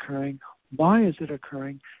imbalance occurring, why is it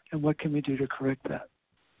occurring, and what can we do to correct that.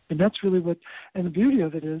 And that's really and the beauty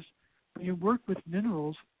of it is, when you work with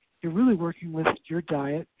minerals, you're really working with your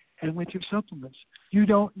diet and with your supplements. You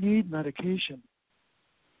don't need medication.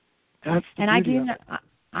 That's the beauty of it.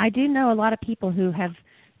 I do know a lot of people who have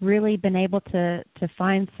really been able to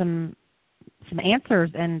find some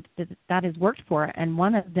answers, and that has worked for it. And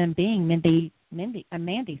one of them being Mandy,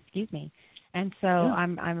 excuse me. And so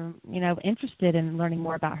I'm interested in learning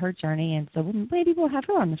more about her journey, and so maybe we'll have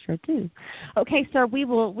her on the show too. Okay, sir, we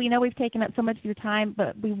know we've taken up so much of your time,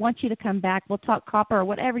 but we want you to come back. We'll talk copper or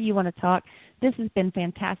whatever you want to talk. This has been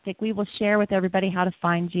fantastic. We will share with everybody how to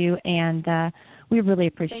find you, and we really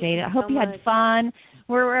appreciate it. I hope you had fun.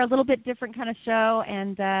 We're a little bit different kind of show,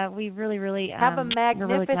 and we really, really have a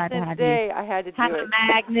magnificent day. I had to do have it. Have a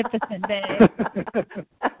magnificent day.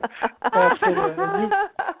 Absolutely.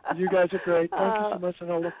 You guys are great. Thank you so much,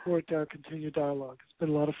 and I'll look forward to our continued dialogue. It's been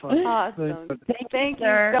a lot of fun. Awesome. Thank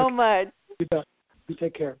you so much. You bet. You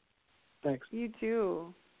take care. Thanks. You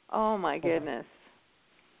too. Oh, my goodness.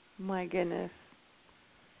 My goodness.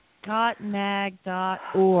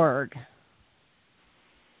 .mag.org.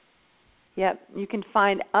 Yep, you can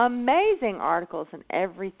find amazing articles and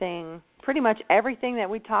everything, pretty much everything that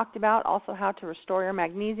we talked about, also how to restore your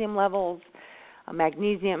magnesium levels,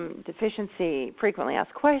 magnesium deficiency, frequently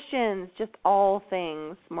asked questions, just all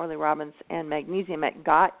things Morley Robbins and magnesium at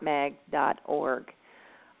gotmag.org.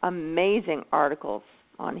 Amazing articles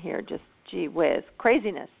on here, just gee whiz,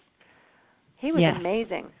 craziness. He was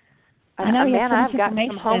amazing. I know, I've got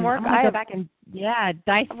some homework. I'm going to go back and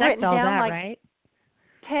dissect all that, right?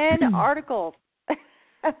 10 articles.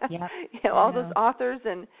 Yep. All those authors,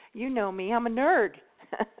 and you know me, I'm a nerd.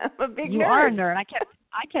 I'm a big nerd. You are a nerd.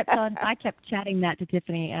 I kept chatting that to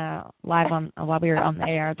Tiffany live on while we were on the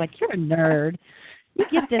air. I was like, "You're a nerd. You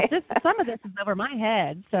get this. Some of this is over my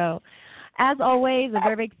head." So, as always, a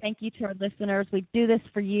very big thank you to our listeners. We do this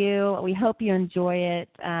for you. We hope you enjoy it.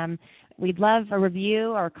 We'd love a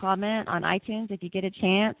review or a comment on iTunes if you get a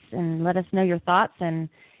chance, and let us know your thoughts and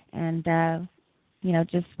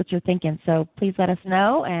just what you're thinking. So please let us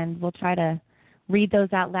know, and we'll try to read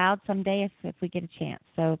those out loud someday if we get a chance.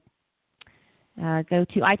 So go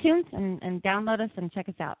to iTunes and download us and check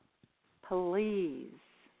us out. Please.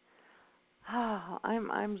 Oh,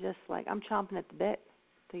 I'm just like, I'm chomping at the bit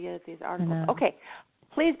to get at these articles. Okay.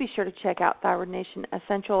 Please be sure to check out Thyroid Nation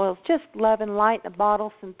Essential Oils. Just love and light, a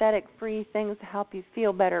bottle, synthetic-free things to help you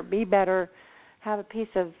feel better, be better, have a piece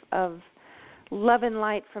of love and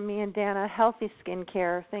light from me and Dana, healthy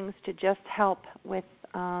skincare, things to just help with,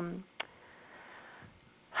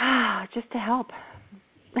 just to help.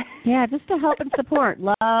 Yeah, just to help and support.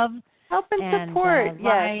 Love. Help and support, yes.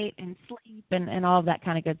 Light and sleep and all of that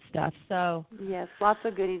kind of good stuff. So yes, lots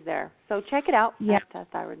of goodies there. So check it out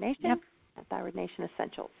at Thyroid Nation, at Thyroid Nation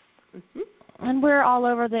Essentials. Mm-hmm. And we're all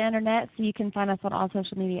over the internet, so you can find us on all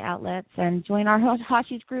social media outlets and join our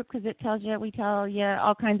Hashi's group because we tell you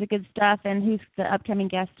all kinds of good stuff and who's the upcoming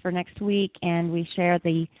guests for next week, and we share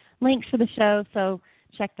the links for the show, so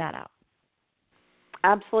check that out.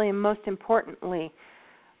 Absolutely, and most importantly,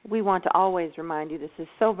 we want to always remind you this is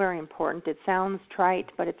so very important. It sounds trite,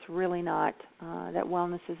 but it's really not. That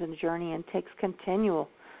wellness is a journey and takes continual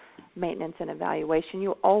maintenance and evaluation.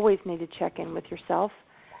 You always need to check in with yourself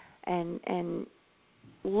and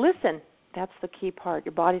listen. That's the key part.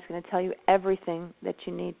 Your body's going to tell you everything that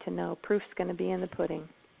you need to know. Proof's going to be in the pudding.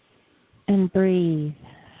 And breathe.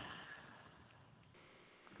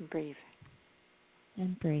 And breathe.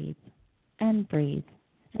 And breathe. And breathe.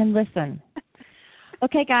 And listen.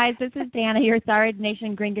 Okay, guys, this is Dana, your Thyroid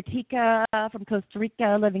Nation Gringatica from Costa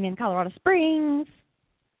Rica, living in Colorado Springs.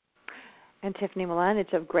 And Tiffany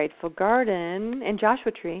Milanich of Grateful Garden and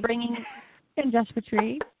Joshua Tree. Bringing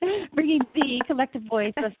the collective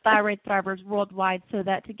voice of thyroid thrivers worldwide so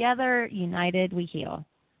that together, united, we heal.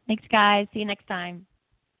 Thanks, guys. See you next time.